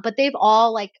 But they've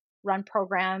all like run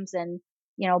programs and,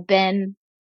 been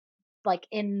like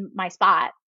in my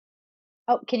spot.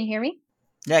 Oh, can you hear me?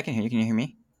 Yeah, I can hear you. Can you hear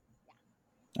me?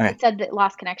 Okay. It said that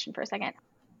lost connection for a second.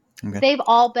 I'm good. They've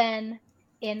all been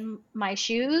in my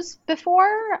shoes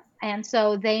before, and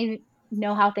so they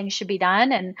know how things should be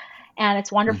done. And it's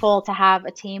Mm. wonderful to have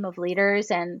a team of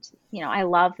leaders. And I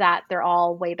love that they're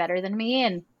all way better than me,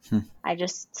 and Hmm. I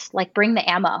just like bring the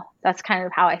ammo. That's kind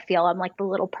of how I feel. I'm like the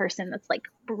little person that's like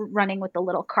running with the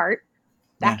little cart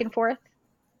back Yeah. and forth.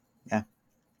 Yeah.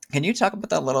 Can you talk about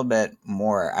that a little bit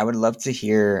more? I would love to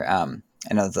hear.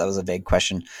 I know that was a vague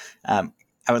question. Um,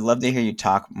 I would love to hear you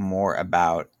talk more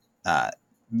about uh,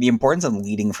 the importance of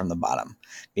leading from the bottom,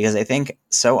 because I think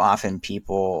so often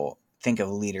people think of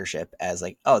leadership as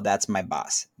like, oh, that's my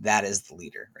boss. That is the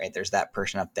leader, right? There's that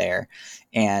person up there.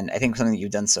 And I think something that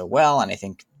you've done so well, and I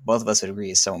think both of us would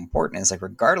agree is so important, is like,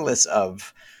 regardless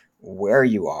of where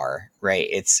you are, right?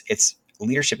 It's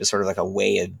leadership is sort of like a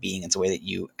way of being. It's a way that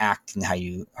you act and how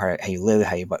you live,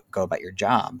 how you go about your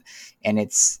job, and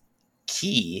it's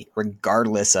key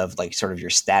regardless of like sort of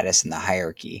your status in the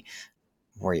hierarchy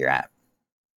where you're at.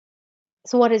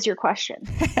 So what is your question?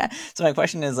 So my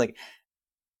question is like,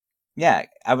 yeah,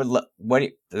 I would love. What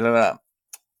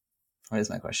is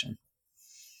my question?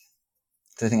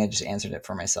 'Cause I think I just answered it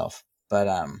for myself. But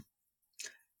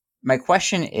my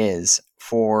question is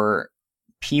for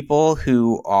people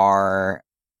who are,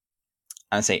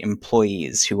 I would say,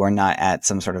 employees who are not at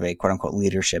some sort of a quote unquote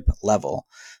leadership level.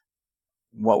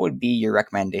 What would be your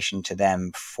recommendation to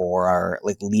them for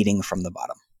like leading from the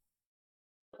bottom?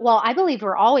 Well, I believe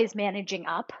we're always managing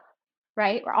up,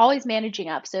 right? We're always managing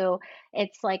up. So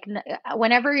it's like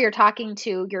whenever you're talking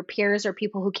to your peers or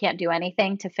people who can't do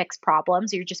anything to fix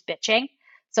problems, you're just bitching.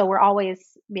 So we're always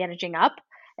managing up.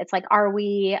 It's like, are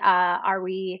we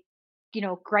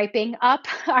griping up?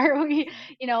 Are we,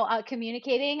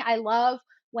 communicating? I love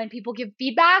when people give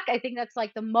feedback. I think that's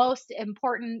like the most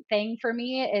important thing for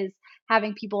me, is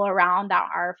having people around that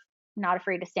are not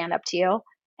afraid to stand up to you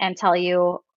and tell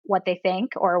you what they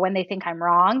think, or when they think I'm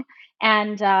wrong.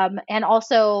 And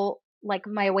also, like,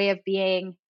 my way of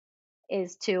being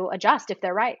is to adjust if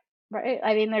they're right. Right.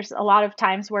 I mean, there's a lot of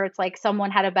times where it's like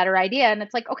someone had a better idea and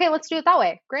it's like, okay, let's do it that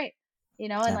way. Great. And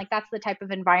Yeah. like that's the type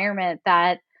of environment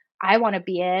that I want to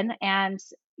be in. And,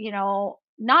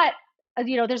 not,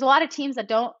 there's a lot of teams that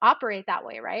don't operate that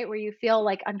way, right? Where you feel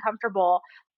like uncomfortable,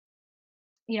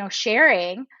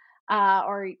 sharing,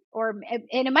 and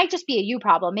it might just be a you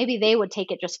problem. Maybe they would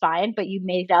take it just fine, but you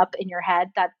made up in your head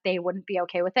that they wouldn't be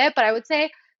okay with it. But I would say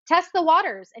test the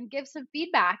waters and give some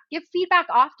feedback. Give feedback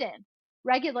often,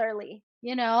 regularly,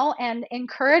 and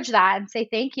encourage that and say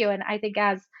thank you. And I think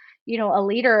as, a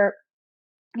leader,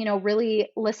 really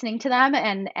listening to them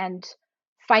and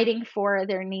fighting for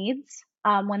their needs,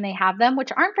 when they have them,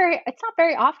 which aren't very, it's not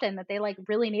very often that they like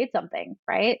really need something,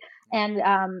 right?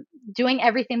 And doing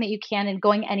everything that you can and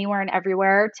going anywhere and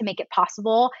everywhere to make it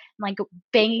possible, and like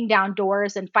banging down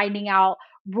doors and finding out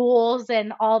rules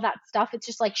and all that stuff. It's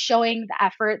just like showing the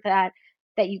effort that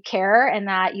you care and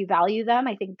that you value them.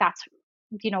 I think that's,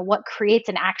 what creates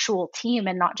an actual team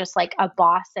and not just like a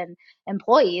boss and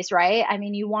employees, right? I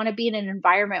mean, you want to be in an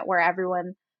environment where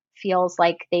everyone feels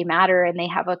like they matter and they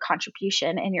have a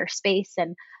contribution in your space,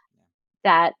 and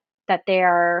that that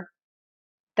they're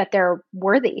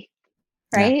worthy,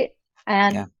 Yeah. right?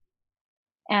 And Yeah.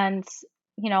 and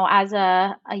as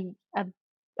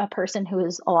a person who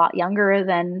is a lot younger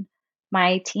than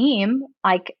my team,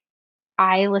 like,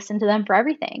 I listen to them for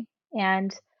everything.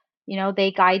 And,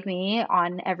 they guide me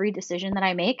on every decision that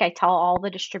I make. I tell all the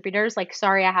distributors, like,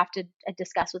 sorry, I have to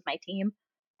discuss with my team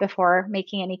before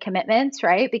making any commitments,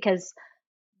 right? Because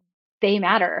they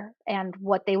matter, and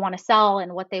what they want to sell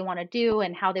and what they want to do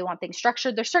and how they want things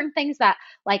structured. There's certain things that,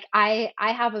 like, I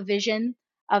have a vision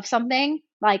of something,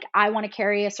 like I want to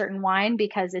carry a certain wine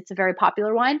because it's a very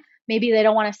popular wine. Maybe they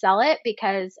don't want to sell it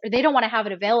because, or they don't want to have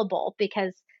it available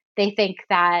because they think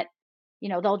that,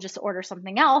 they'll just order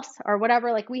something else or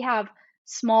whatever. Like,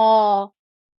 small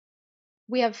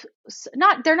we have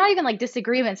not, they're not even like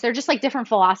disagreements, they're just like different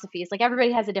philosophies. Like,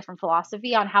 everybody has a different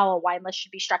philosophy on how a wine list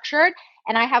should be structured,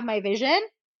 and I have my vision,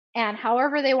 and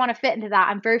however they want to fit into that,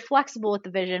 I'm very flexible with the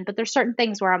vision. But there's certain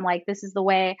things where I'm like, this is the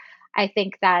way I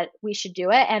think that we should do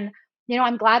it. And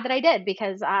I'm glad that I did,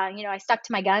 because I stuck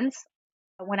to my guns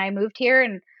when I moved here,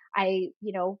 and I,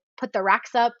 put the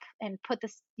racks up and put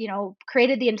this,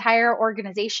 created the entire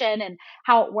organization and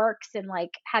how it works, and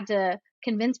like had to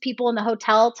convince people in the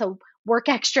hotel to work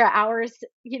extra hours,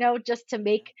 just to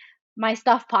make my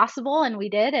stuff possible. And we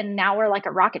did. And now we're like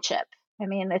a rocket ship. I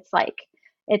mean, it's like,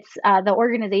 the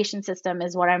organization system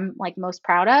is what I'm like most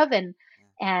proud of. And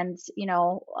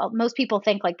most people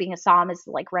think like being a SOM is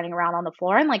like running around on the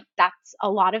floor, and like that's a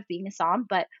lot of being a SOM.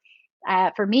 But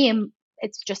for me,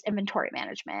 it's just inventory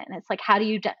management. And it's like, how do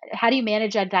you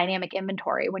manage a dynamic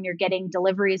inventory when you're getting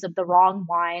deliveries of the wrong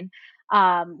wine?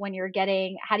 When you're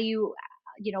getting, how do you,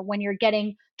 when you're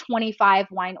getting 25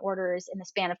 wine orders in the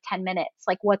span of 10 minutes,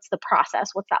 like, what's the process?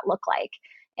 What's that look like?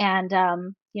 And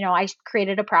I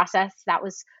created a process that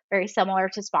was very similar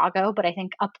to Spago, but I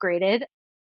think upgraded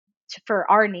for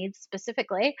our needs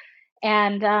specifically.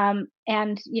 And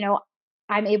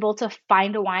I'm able to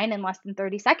find a wine in less than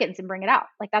 30 seconds and bring it out.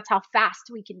 Like, that's how fast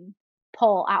we can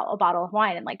pull out a bottle of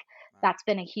wine. And like, that's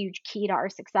been a huge key to our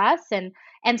success.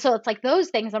 And so it's like those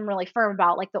things I'm really firm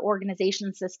about, like the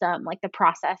organization system, like the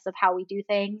process of how we do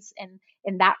things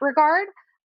in that regard.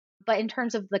 But in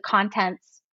terms of the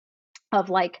contents of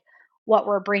like what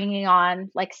we're bringing on,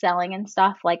 like selling and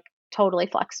stuff, like totally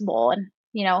flexible. And,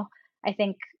 I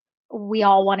think we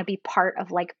all want to be part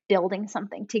of like building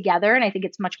something together. And I think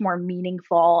it's much more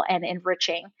meaningful and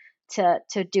enriching to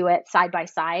do it side by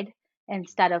side,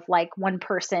 instead of like one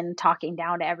person talking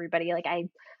down to everybody. Like,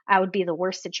 I would be the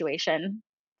worst situation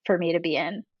for me to be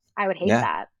in. I would hate Yeah.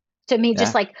 that. To me, Yeah.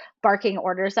 just like barking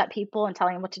orders at people and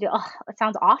telling them what to do. Oh, that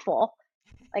sounds awful.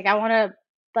 Like, I want to,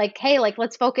 like, hey, like,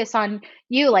 let's focus on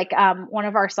you. Like, one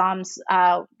of our SOMs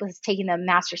was taking the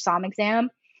master SOM exam.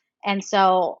 And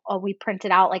so we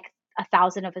printed out like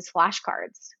 1,000 of his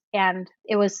flashcards, and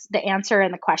it was the answer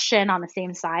and the question on the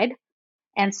same side.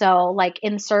 And so, like,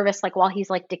 in service, like while he's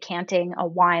like decanting a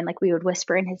wine, like we would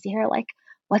whisper in his ear, like,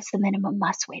 what's the minimum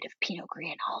must weight of Pinot Gris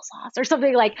and sauce, or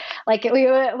something like we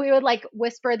would like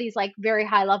whisper these like very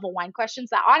high level wine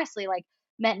questions that honestly like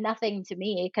meant nothing to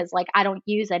me, because like I don't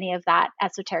use any of that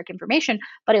esoteric information.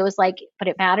 But it was like, but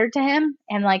it mattered to him.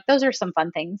 And like those are some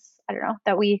fun things, I don't know,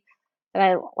 that we that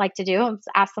I like to do is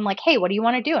ask them like, hey, what do you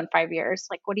want to do in 5 years?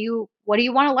 Like, what do you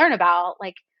want to learn about?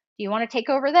 Like, do you want to take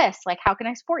over this? Like, how can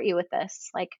I support you with this?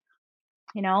 Like,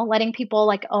 letting people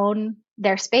like own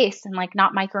their space and like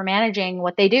not micromanaging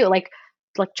what they do. Like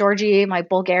Georgie, my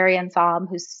Bulgarian Som,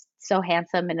 who's so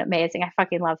handsome and amazing. I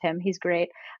fucking love him. He's great.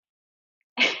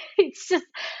 It's just,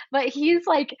 but he's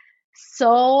like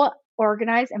so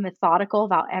organized and methodical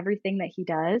about everything that he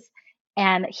does.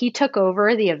 And he took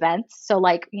over the events. So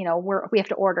like, we have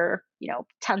to order,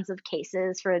 tons of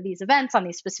cases for these events on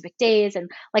these specific days.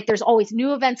 And like, there's always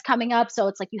new events coming up. So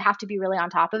it's like, you have to be really on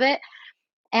top of it.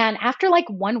 And after like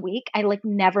 1 week, I like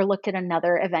never looked at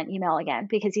another event email again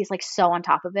because he's like so on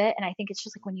top of it. And I think it's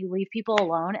just like when you leave people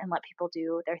alone and let people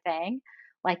do their thing,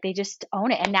 like they just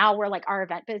own it. And now we're like, our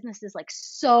event business is like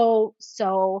so,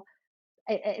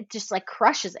 it just like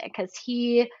crushes it because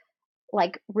he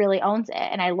like really owns it.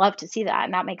 And I love to see that.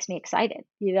 And that makes me excited.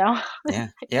 Yeah.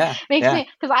 Yeah. Makes Yeah. me,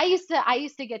 because I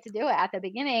used to get to do it at the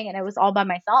beginning and it was all by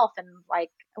myself, and like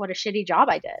what a shitty job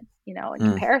I did, in Mm,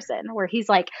 comparison, where he's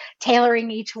like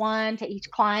tailoring each one to each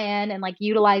client and like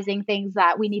utilizing things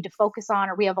that we need to focus on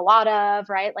or we have a lot of,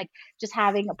 right? Like just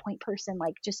having a point person,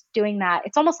 like just doing that.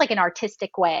 It's almost like an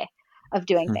artistic way of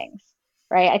doing mm, things,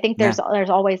 right? I think yeah. there's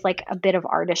always like a bit of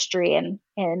artistry in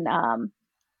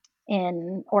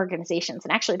organizations.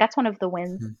 And actually that's one of the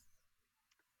wins Mm,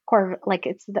 core, like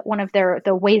it's one of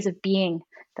the ways of being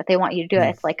that they want you to do it. mm,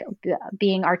 It's like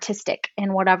being artistic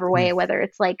in whatever mm, way, whether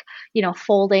it's like,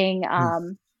 folding,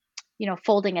 mm,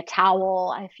 folding a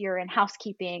towel if you're in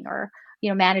housekeeping, or,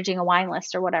 managing a wine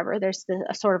list or whatever. There's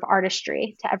a sort of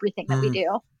artistry to everything that we mm.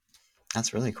 do.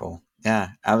 That's really cool. Yeah,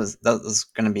 that was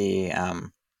going to be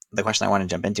the question I want to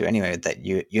jump into anyway. That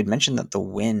you had mentioned that the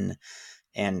win,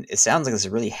 and it sounds like this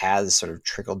really has sort of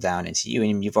trickled down into you,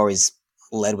 and you've always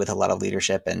led with a lot of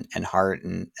leadership and heart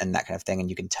and that kind of thing, and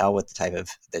you can tell with the type of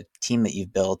the team that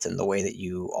you've built and the way that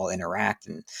you all interact,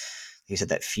 and you said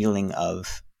that feeling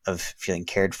of feeling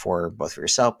cared for both for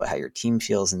yourself, but how your team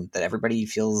feels and that everybody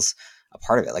feels a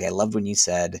part of it. Like I loved when you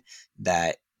said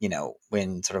that,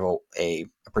 when sort of a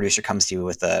producer comes to you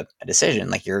with a decision,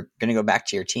 like you're going to go back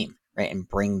to your team, right, and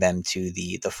bring them to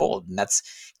the fold, and that's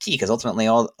key because ultimately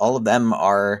all of them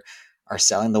are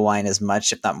selling the wine as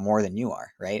much, if not more, than you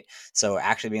are, right? So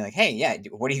actually being like, hey, yeah,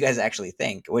 what do you guys actually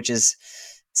think? Which is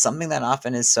something that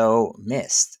often is so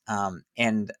missed.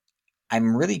 And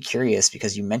I'm really curious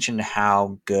because you mentioned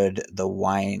how good the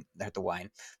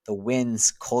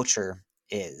Wins culture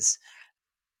is,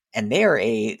 and they are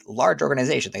a large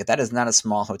organization. Like that is not a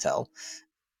small hotel.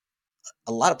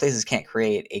 A lot of places can't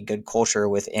create a good culture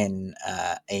within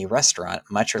a restaurant,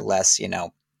 much or less,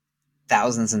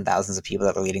 thousands and thousands of people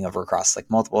that are leading over across like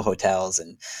multiple hotels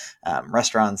and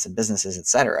restaurants and businesses,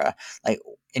 etc. Like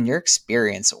in your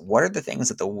experience, what are the things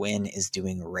that the Win is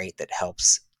doing right that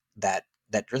helps that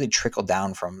really trickle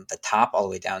down from the top all the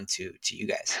way down to you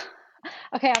guys?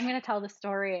 Okay, I'm going to tell the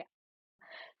story.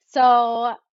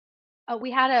 So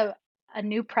we had a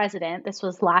new president. This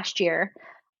was last year.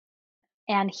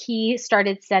 And he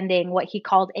started sending what he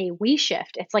called a we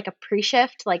shift. It's like a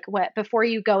pre-shift, like what before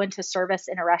you go into service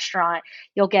in a restaurant,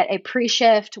 you'll get a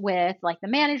pre-shift with like the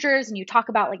managers and you talk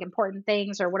about like important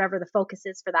things or whatever the focus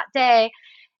is for that day.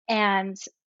 And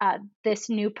this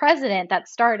new president that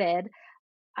started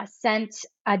sent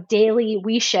a daily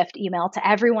we shift email to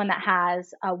everyone that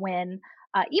has a win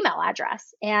email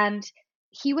address. And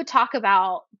he would talk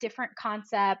about different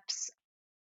concepts,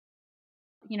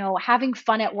 having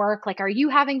fun at work. Like, are you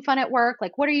having fun at work?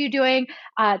 Like, what are you doing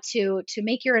to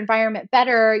make your environment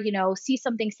better? See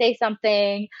something, say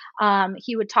something.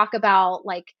 He would talk about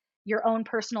like your own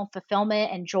personal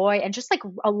fulfillment and joy, and just like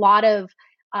a lot of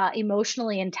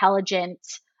emotionally intelligent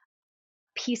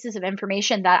pieces of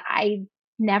information that I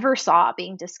never saw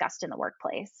being discussed in the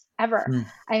workplace ever. Hmm,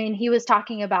 I mean, he was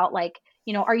talking about like,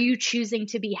 are you choosing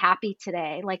to be happy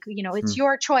today? Like, hmm. it's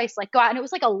your choice. Like, go out. And it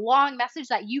was like a long message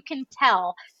that you can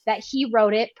tell that he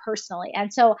wrote it personally.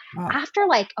 And so Wow. after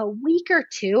like a week or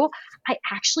two, I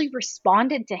actually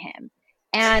responded to him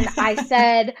and I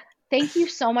said, thank you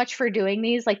so much for doing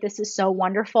these. Like, this is so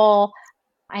wonderful.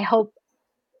 I hope,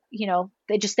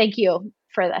 they just thank you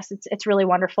for this. It's really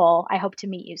wonderful. I hope to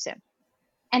meet you soon.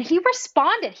 And he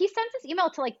responded. He sent this email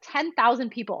to like 10,000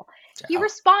 people. He Wow.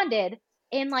 responded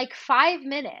in like 5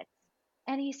 minutes.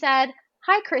 And he said,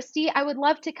 hi, Cristie, I would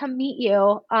love to come meet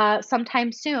you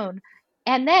sometime soon.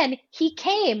 And then he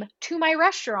came to my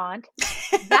restaurant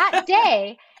that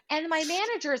day. And my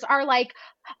managers are like,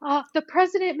 the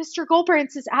president, Mr.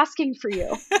 Goldbrands, is asking for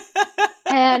you.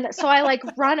 And so I like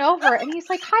run over and he's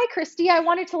like, hi, Cristie, I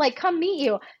wanted to like come meet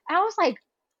you. And I was like,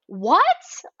 what?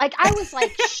 Like I was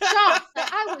like shocked.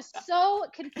 Like I was so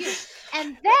confused.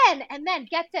 And then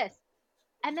get this.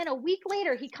 And then a week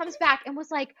later, he comes back and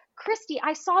was like, Cristie,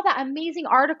 I saw that amazing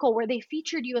article where they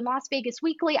featured you in Las Vegas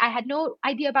Weekly. I had no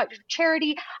idea about your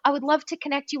charity. I would love to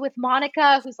connect you with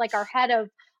Monica, who's like our head of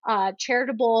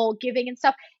charitable giving and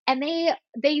stuff. And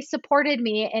they supported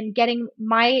me in getting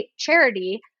my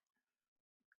charity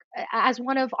as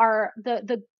one of our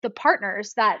the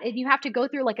partners that, and you have to go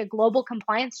through like a global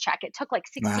compliance check. It took like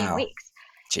 16 Wow. weeks.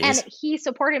 And Jeez. he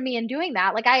supported me in doing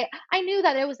that. Like I knew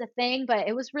that it was a thing, but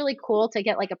it was really cool to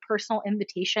get like a personal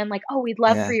invitation like, oh, we'd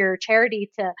love for Yeah. your charity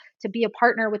to be a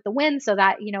partner with the Win so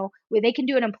that, they can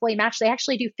do an employee match. They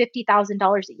actually do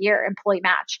 $50,000 a year employee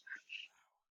match.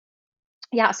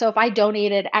 Yeah, so if I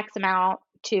donated X amount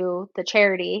to the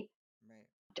charity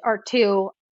Right. or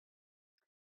to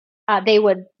they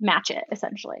would match it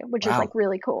essentially, which is like Wow.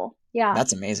 really cool. Yeah.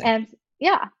 That's amazing. And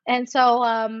yeah. And so,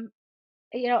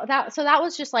 that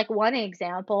was just like one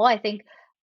example. I think,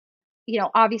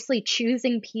 obviously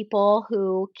choosing people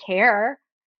who care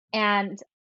and,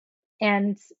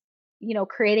 and,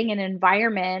 creating an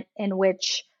environment in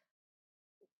which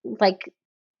like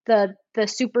the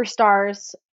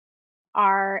superstars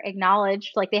are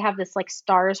acknowledged. Like they have this like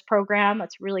stars program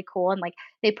that's really cool, and like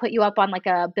they put you up on like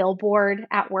a billboard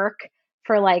at work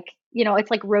for like,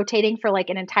 it's like rotating for like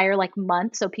an entire like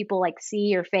month, so people like see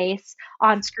your face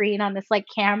on screen on this like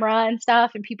camera and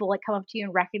stuff, and people like come up to you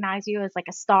and recognize you as like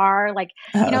a star. Like,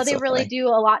 Oh, that's they so really funny. do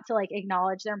a lot to like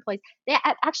acknowledge their employees. They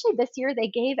actually this year they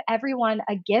gave everyone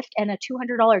a gift and a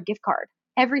 $200 gift card,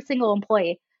 every single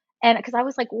employee. And because I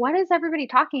was like, what is everybody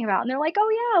talking about? And they're like, oh,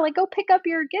 yeah, like go pick up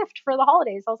your gift for the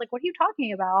holidays. I was like, what are you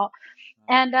talking about?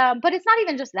 And, but it's not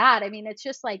even just that. I mean, it's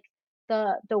just like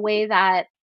the way that,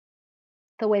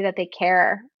 they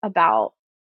care about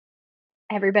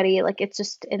everybody. Like it's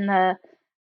just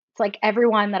it's like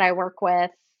everyone that I work with,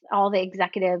 all the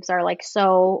executives are like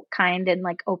so kind and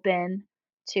like open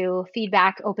to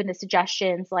feedback, open to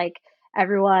suggestions. Like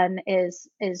everyone is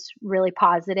really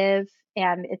positive,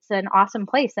 and it's an awesome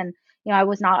place. And I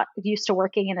was not used to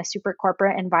working in a super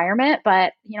corporate environment,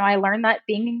 but I learned that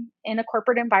being in a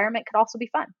corporate environment could also be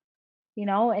fun.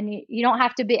 And you don't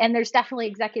have to be, and there's definitely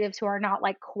executives who are not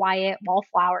like quiet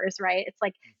wallflowers, right? It's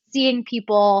like seeing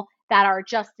people that are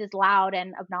just as loud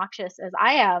and obnoxious as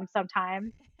I am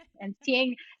sometimes, and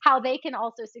seeing how they can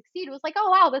also succeed was like,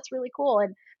 oh wow, that's really cool.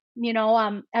 And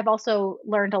I've also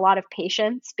learned a lot of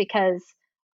patience, because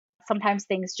sometimes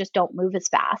things just don't move as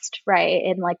fast, right?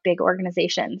 In like big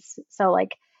organizations. So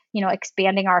like,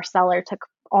 expanding our cellar took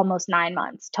almost 9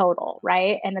 months total,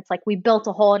 right? And it's like we built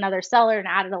a whole another cellar and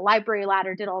added a library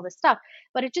ladder, did all this stuff,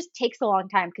 but it just takes a long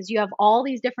time because you have all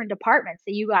these different departments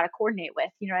that you got to coordinate with.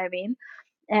 You know what I mean?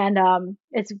 And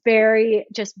it's very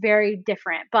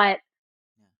different. But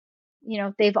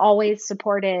they've always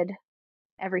supported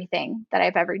everything that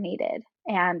I've ever needed,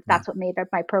 and Yeah. that's what made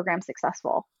my program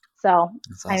successful. So,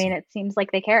 That's I mean, awesome. it seems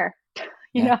like they care,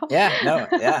 you Yeah. know? Yeah. No.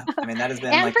 Yeah. I mean, that has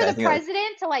been And like for I the think like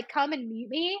president to like come and meet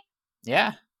me,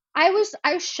 yeah. I was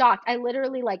shocked. I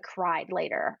literally like cried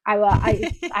later.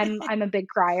 I'm a big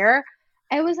crier.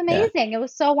 It was Yeah. amazing. It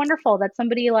was so wonderful that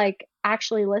somebody like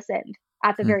actually listened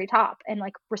at the Hmm. very top and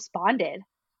like responded.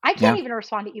 I can't Yeah. even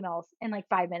respond to emails in like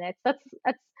 5 minutes. That's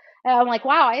I'm like,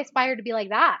 wow, I aspire to be like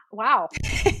that. Wow.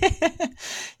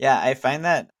 Yeah, I find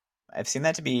that I've seen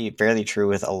that to be fairly true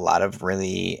with a lot of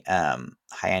really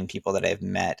high-end people that I've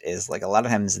met is like a lot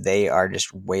of times they are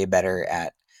just way better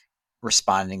at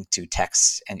responding to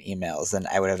texts and emails than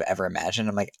I would have ever imagined.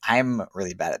 I'm like, I'm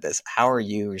really bad at this. How are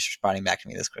you responding back to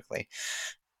me this quickly?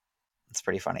 It's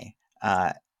pretty funny.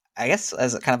 I guess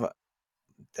as a kind of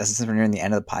as since we're nearing the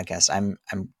end of the podcast, I'm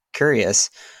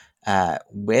curious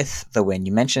with the Win.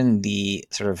 You mentioned the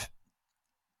sort of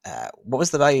what was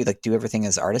the value? Like, do everything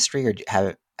as artistry, or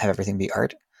have everything be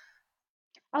art?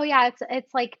 Oh yeah,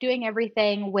 it's like doing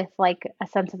everything with like a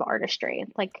sense of artistry.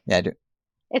 It's like Yeah,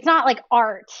 it's not like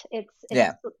art. It's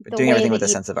yeah, but the doing way everything that with a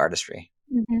you. sense of artistry.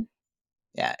 Mhm.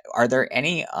 Yeah. Are there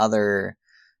any other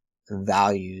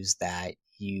values that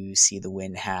you see the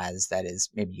Win has that is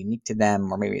maybe unique to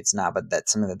them, or maybe it's not, but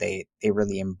that's something that they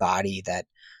really embody that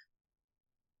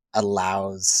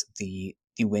allows the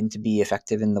Win to be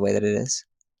effective in the way that it is?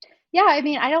 Yeah, I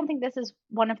mean, I don't think this is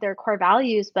one of their core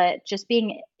values, but just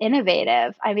being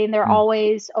innovative. I mean, they're Mm,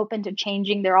 always open to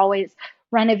changing. They're always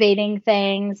renovating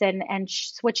things and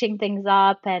switching things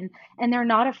up, and they're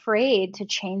not afraid to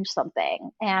change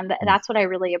something. And mm, that's what I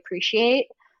really appreciate,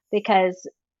 because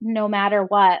no matter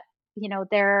what,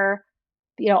 they're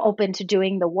open to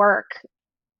doing the work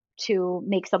to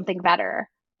make something better.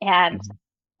 And mhm.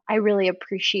 I really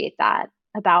appreciate that.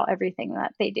 about everything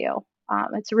that they do.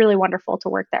 It's really wonderful to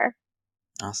work there.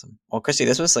 Awesome. Well, Cristie,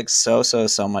 this was like so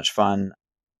much fun.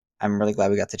 I'm really glad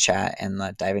we got to chat and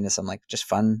dive into some like just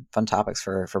fun topics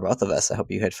for both of us. I hope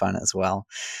you had fun as well.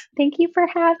 Thank you for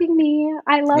having me.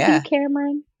 I love you, Yeah,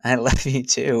 Cameron. I love you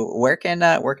too. Where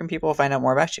can people find out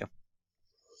more about you?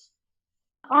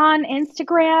 On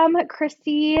Instagram,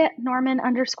 Cristie Norman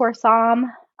 _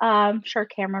 Som. Sure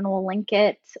Cameron will link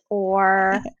it.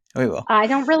 Or We will. I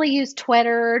don't really use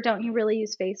Twitter. Don't you really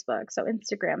use Facebook? So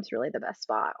Instagram's really the best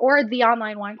spot. Or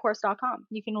theonlinewinecourse.com.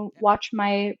 You can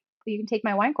take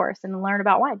my wine course and learn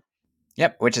about wine.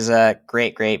 Yep, which is a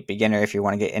great beginner if you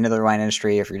want to get into the wine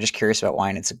industry. If you're just curious about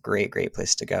wine, it's a great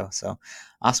place to go. So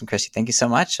awesome, Cristie. Thank you so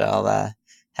much. I'll have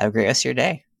a great rest of your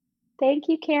day. Thank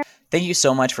you, Cameron. Thank you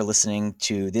so much for listening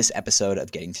to this episode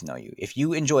of Getting to Know You. If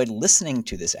you enjoyed listening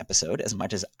to this episode as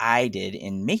much as I did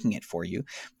in making it for you,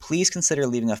 please consider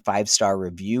leaving a 5-star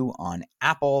review on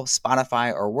Apple,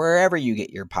 Spotify, or wherever you get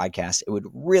your podcast. It would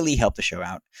really help the show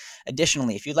out.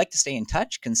 Additionally, if you'd like to stay in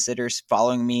touch, consider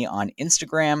following me on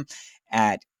Instagram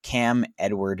at Cam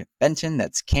Edward Benton.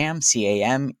 That's Cam,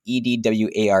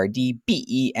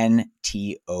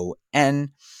 CamEdwardBenton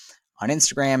on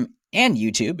Instagram and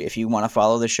YouTube if you want to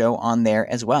follow the show on there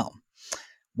as well.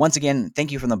 Once again,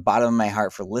 thank you from the bottom of my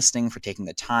heart for listening, for taking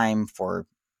the time, for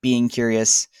being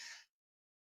curious.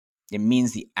 It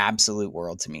means the absolute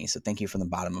world to me. So thank you from the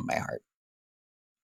bottom of my heart.